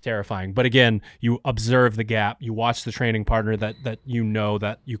goodness. Terrifying. But again, you observe the gap. You watch the training partner that that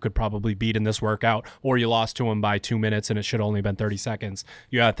you could probably beat in this workout, or you lost to him by 2 minutes and it should only been 30 seconds.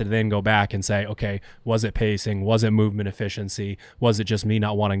 You have to then go back and say, okay, was it pacing? Was it movement efficiency? Was it just me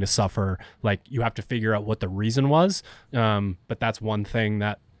not wanting to suffer? Like you have to figure out what the reason was. But that's one thing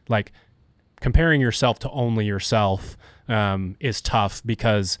that like comparing yourself to only yourself is tough,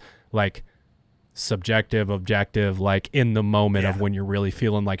 because like subjective, objective, like in the moment of when you're really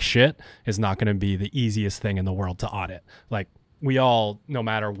feeling like shit is not going to be the easiest thing in the world to audit. Like we all, no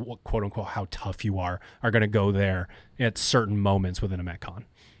matter what, quote unquote, how tough you are going to go there at certain moments within a Metcon.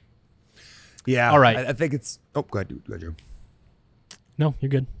 Yeah. All right. I think it's, go ahead, Drew. No, you're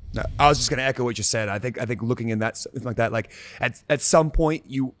good. No, I was just going to echo what you said. I think looking in that, something like that, like at some point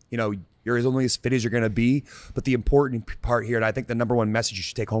you're only as fit as you're going to be. But the important part here, and I think the number one message you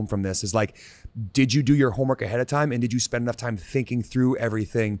should take home from this is like, did you do your homework ahead of time? And did you spend enough time thinking through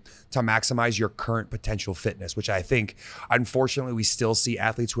everything to maximize your current potential fitness? Which I think, unfortunately, we still see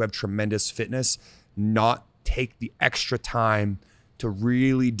athletes who have tremendous fitness not take the extra time to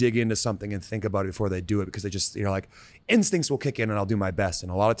really dig into something and think about it before they do it, because they just, like instincts will kick in and I'll do my best.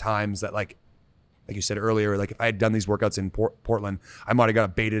 And a lot of times that like you said earlier, like if I had done these workouts in Portland, I might have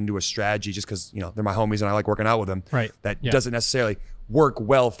got baited into a strategy just because, they're my homies and I like working out with them. Right. That doesn't necessarily work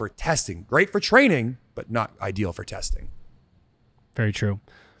well for testing. Great for training, but not ideal for testing. Very true.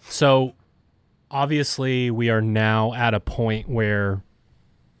 So obviously we are now at a point where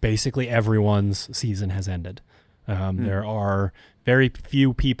basically everyone's season has ended. There are very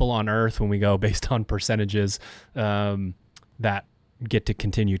few people on earth, when we go based on percentages, that get to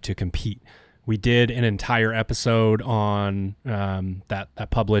continue to compete. We did an entire episode on that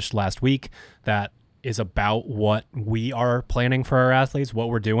published last week that is about what we are planning for our athletes, what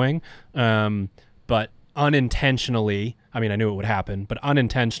we're doing. But unintentionally, I mean, I knew it would happen, but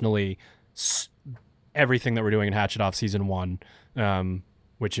unintentionally, everything that we're doing in Hatchet Off Season 1,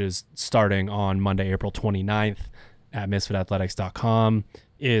 which is starting on Monday, April 29th at misfitathletics.com,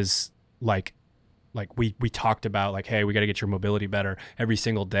 is like like we talked about, like, hey, we got to get your mobility better. Every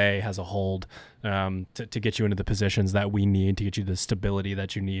single day has a hold to get you into the positions that we need, to get you the stability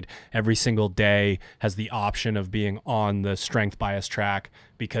that you need. Every single day has the option of being on the strength bias track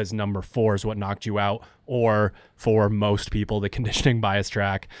because number 4 is what knocked you out, or for most people, the conditioning bias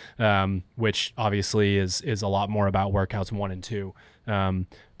track, which obviously is a lot more about workouts 1 and 2.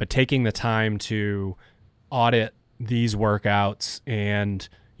 But taking the time to audit these workouts, and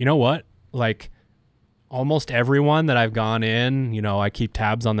you know what, like, almost everyone that I've gone in, you know, I keep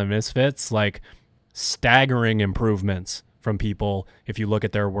tabs on the misfits, like staggering improvements from people if you look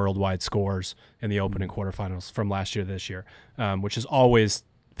at their worldwide scores in the open and quarterfinals from last year to this year, which is always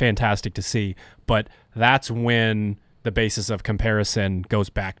fantastic to see. But that's when the basis of comparison goes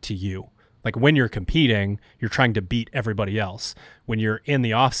back to you. Like when you're competing, you're trying to beat everybody else. When you're in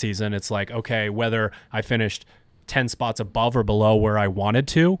the off season, it's like, okay, whether I finished 10 spots above or below where I wanted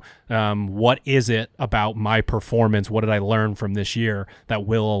to, what is it about my performance? What did I learn from this year that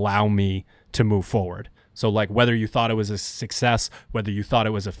will allow me to move forward? So like whether you thought it was a success, whether you thought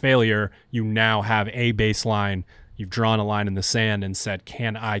it was a failure, you now have a baseline. You've drawn a line in the sand and said,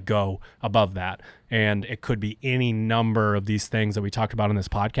 can I go above that? And it could be any number of these things that we talked about in this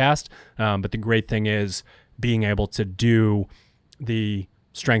podcast. But the great thing is being able to do the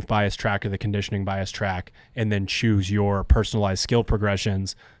strength bias track or the conditioning bias track and then choose your personalized skill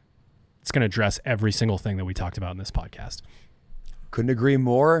progressions. It's going to address every single thing that we talked about in this podcast. Couldn't agree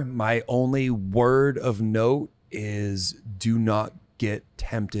more. My only word of note is do not get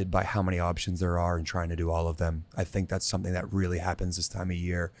tempted by how many options there are and trying to do all of them. I think that's something that really happens this time of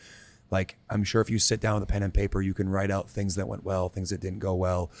year. Like, I'm sure if you sit down with a pen and paper, you can write out things that went well, things that didn't go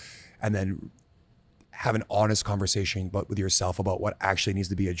well, and then have an honest conversation with yourself about what actually needs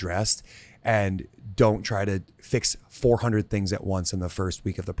to be addressed, and don't try to fix 400 things at once in the first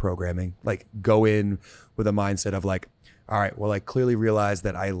week of the programming. Like, go in with a mindset of like, all right, well, I clearly realize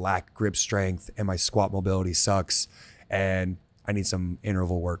that I lack grip strength and my squat mobility sucks and I need some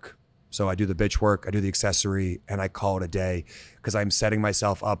interval work. So I do the bitch work, I do the accessory, and I call it a day because I'm setting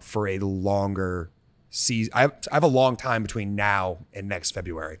myself up for a longer season. I have a long time between now and next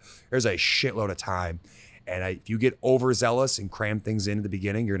February. There's a shitload of time. And if you get overzealous and cram things in at the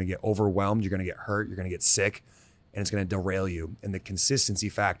beginning, you're going to get overwhelmed, you're going to get hurt, you're going to get sick, and it's going to derail you. And the consistency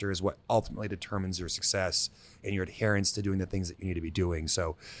factor is what ultimately determines your success and your adherence to doing the things that you need to be doing.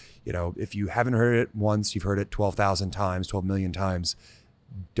 So, you know, if you haven't heard it once, you've heard it 12,000 times, 12 million times.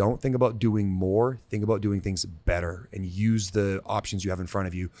 Don't think about doing more. Think about doing things better and use the options you have in front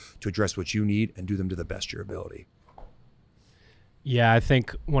of you to address what you need and do them to the best of your ability. Yeah, I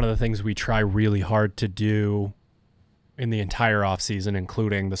think one of the things we try really hard to do in the entire off season,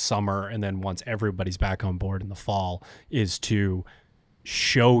 including the summer, and then once everybody's back on board in the fall, is to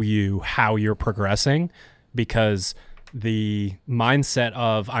show you how you're progressing, because the mindset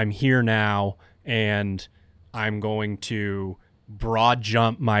of I'm here now and I'm going to broad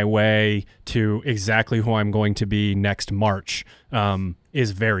jump my way to exactly who I'm going to be next March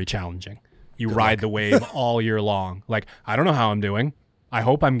is very challenging. You ride the wave all year long. Like, I don't know how I'm doing. I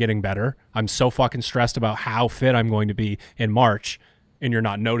hope I'm getting better. I'm so fucking stressed about how fit I'm going to be in March, and you're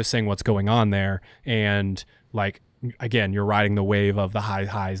not noticing what's going on there. And like, again, you're riding the wave of the high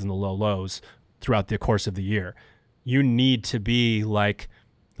highs and the low lows throughout the course of the year. You need to be like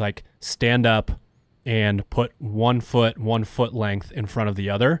stand up and put one foot length in front of the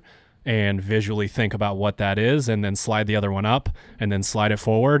other and visually think about what that is, and then slide the other one up, and then slide it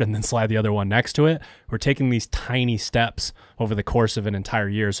forward, and then slide the other one next to it. We're taking these tiny steps over the course of an entire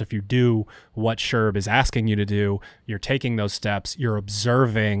year. So if you do what Sherb is asking you to do, you're taking those steps, you're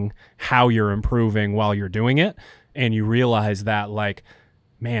observing how you're improving while you're doing it, and you realize that, like,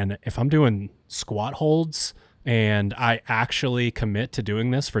 man, if I'm doing squat holds and I actually commit to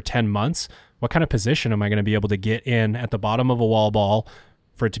doing this for 10 months, what kind of position am I going to be able to get in at the bottom of a wall ball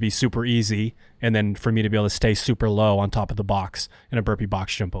for it to be super easy, and then for me to be able to stay super low on top of the box in a burpee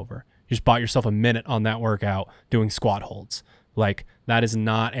box jump over? You just bought yourself a minute on that workout doing squat holds. Like, that is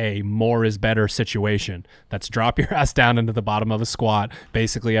not a more is better situation. That's drop your ass down into the bottom of a squat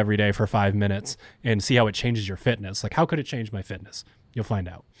basically every day for 5 minutes and see how it changes your fitness. Like, how could it change my fitness? You'll find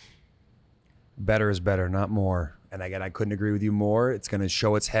out. Better is better, not more. And again, I couldn't agree with you more. It's going to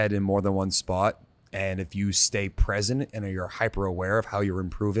show its head in more than one spot. And if you stay present and you're hyper aware of how you're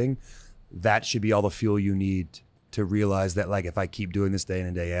improving, that should be all the fuel you need to realize that, like, if I keep doing this day in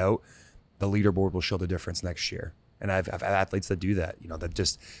and day out, the leaderboard will show the difference next year. And I've had athletes that do that, you know, that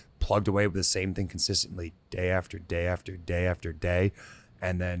just plugged away with the same thing consistently day after day after day after day.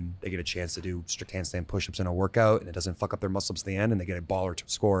 And then they get a chance to do strict handstand push-ups in a workout, and it doesn't fuck up their muscle-ups at the end, and they get a baller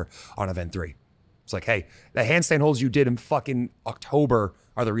score on event 3. It's like, hey, the handstand holds you did in fucking October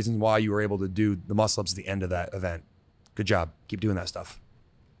are the reasons why you were able to do the muscle ups at the end of that event. Good job. Keep doing that stuff.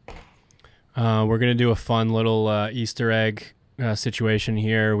 We're going to do a fun little Easter egg situation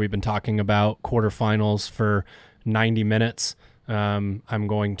here. We've been talking about quarterfinals for 90 minutes. I'm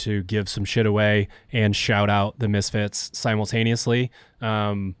going to give some shit away and shout out the Misfits simultaneously.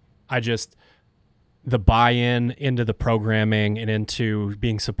 The buy-in into the programming and into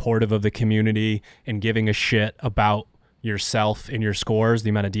being supportive of the community and giving a shit about yourself and your scores, the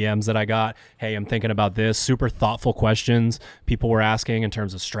amount of DMs that I got. Hey, I'm thinking about this. Super thoughtful questions people were asking in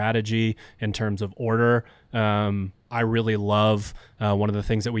terms of strategy, in terms of order. I really love one of the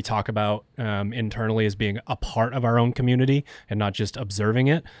things that we talk about internally is being a part of our own community and not just observing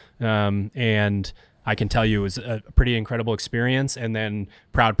it. And I can tell you it was a pretty incredible experience. And then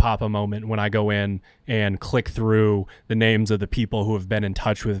proud papa moment when I go in and click through the names of the people who have been in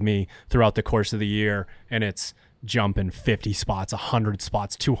touch with me throughout the course of the year. And it's jumping 50 spots, 100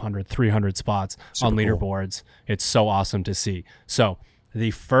 spots, 200, 300 spots on leaderboards. It's so awesome to see. So the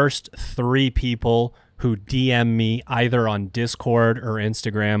first 3 people who DM me either on Discord or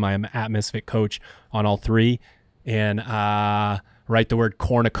Instagram, I am at Misfit Coach on all 3, and write the word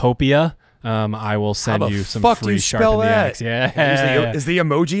cornucopia. I will send you some free Sharpen the Axe. Yeah. Is the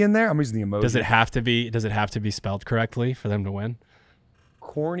emoji in there? I'm using the emoji. Does it have to be spelled correctly for them to win?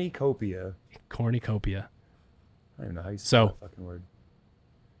 Cornucopia. Cornucopia. I don't even know how you spell that fucking word.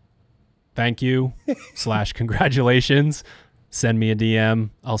 Thank you / congratulations. Send me a DM.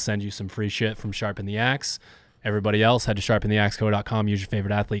 I'll send you some free shit from Sharpen the Axe. Everybody else, head to sharpentheaxeco.com. Use your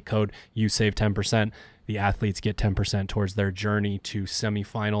favorite athlete code. You save 10%. The athletes get 10% towards their journey to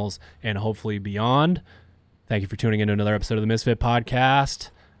semifinals and hopefully beyond. Thank you for tuning in to another episode of the Misfit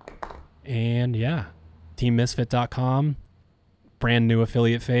Podcast. And yeah, teammisfit.com. Brand new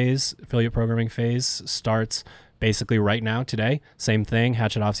affiliate programming phase starts basically right now, today. Same thing,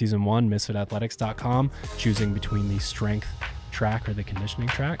 Hatchet Off Season 1, misfitathletics.com. Choosing between the strength track or the conditioning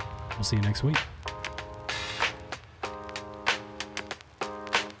track. We'll see you next week.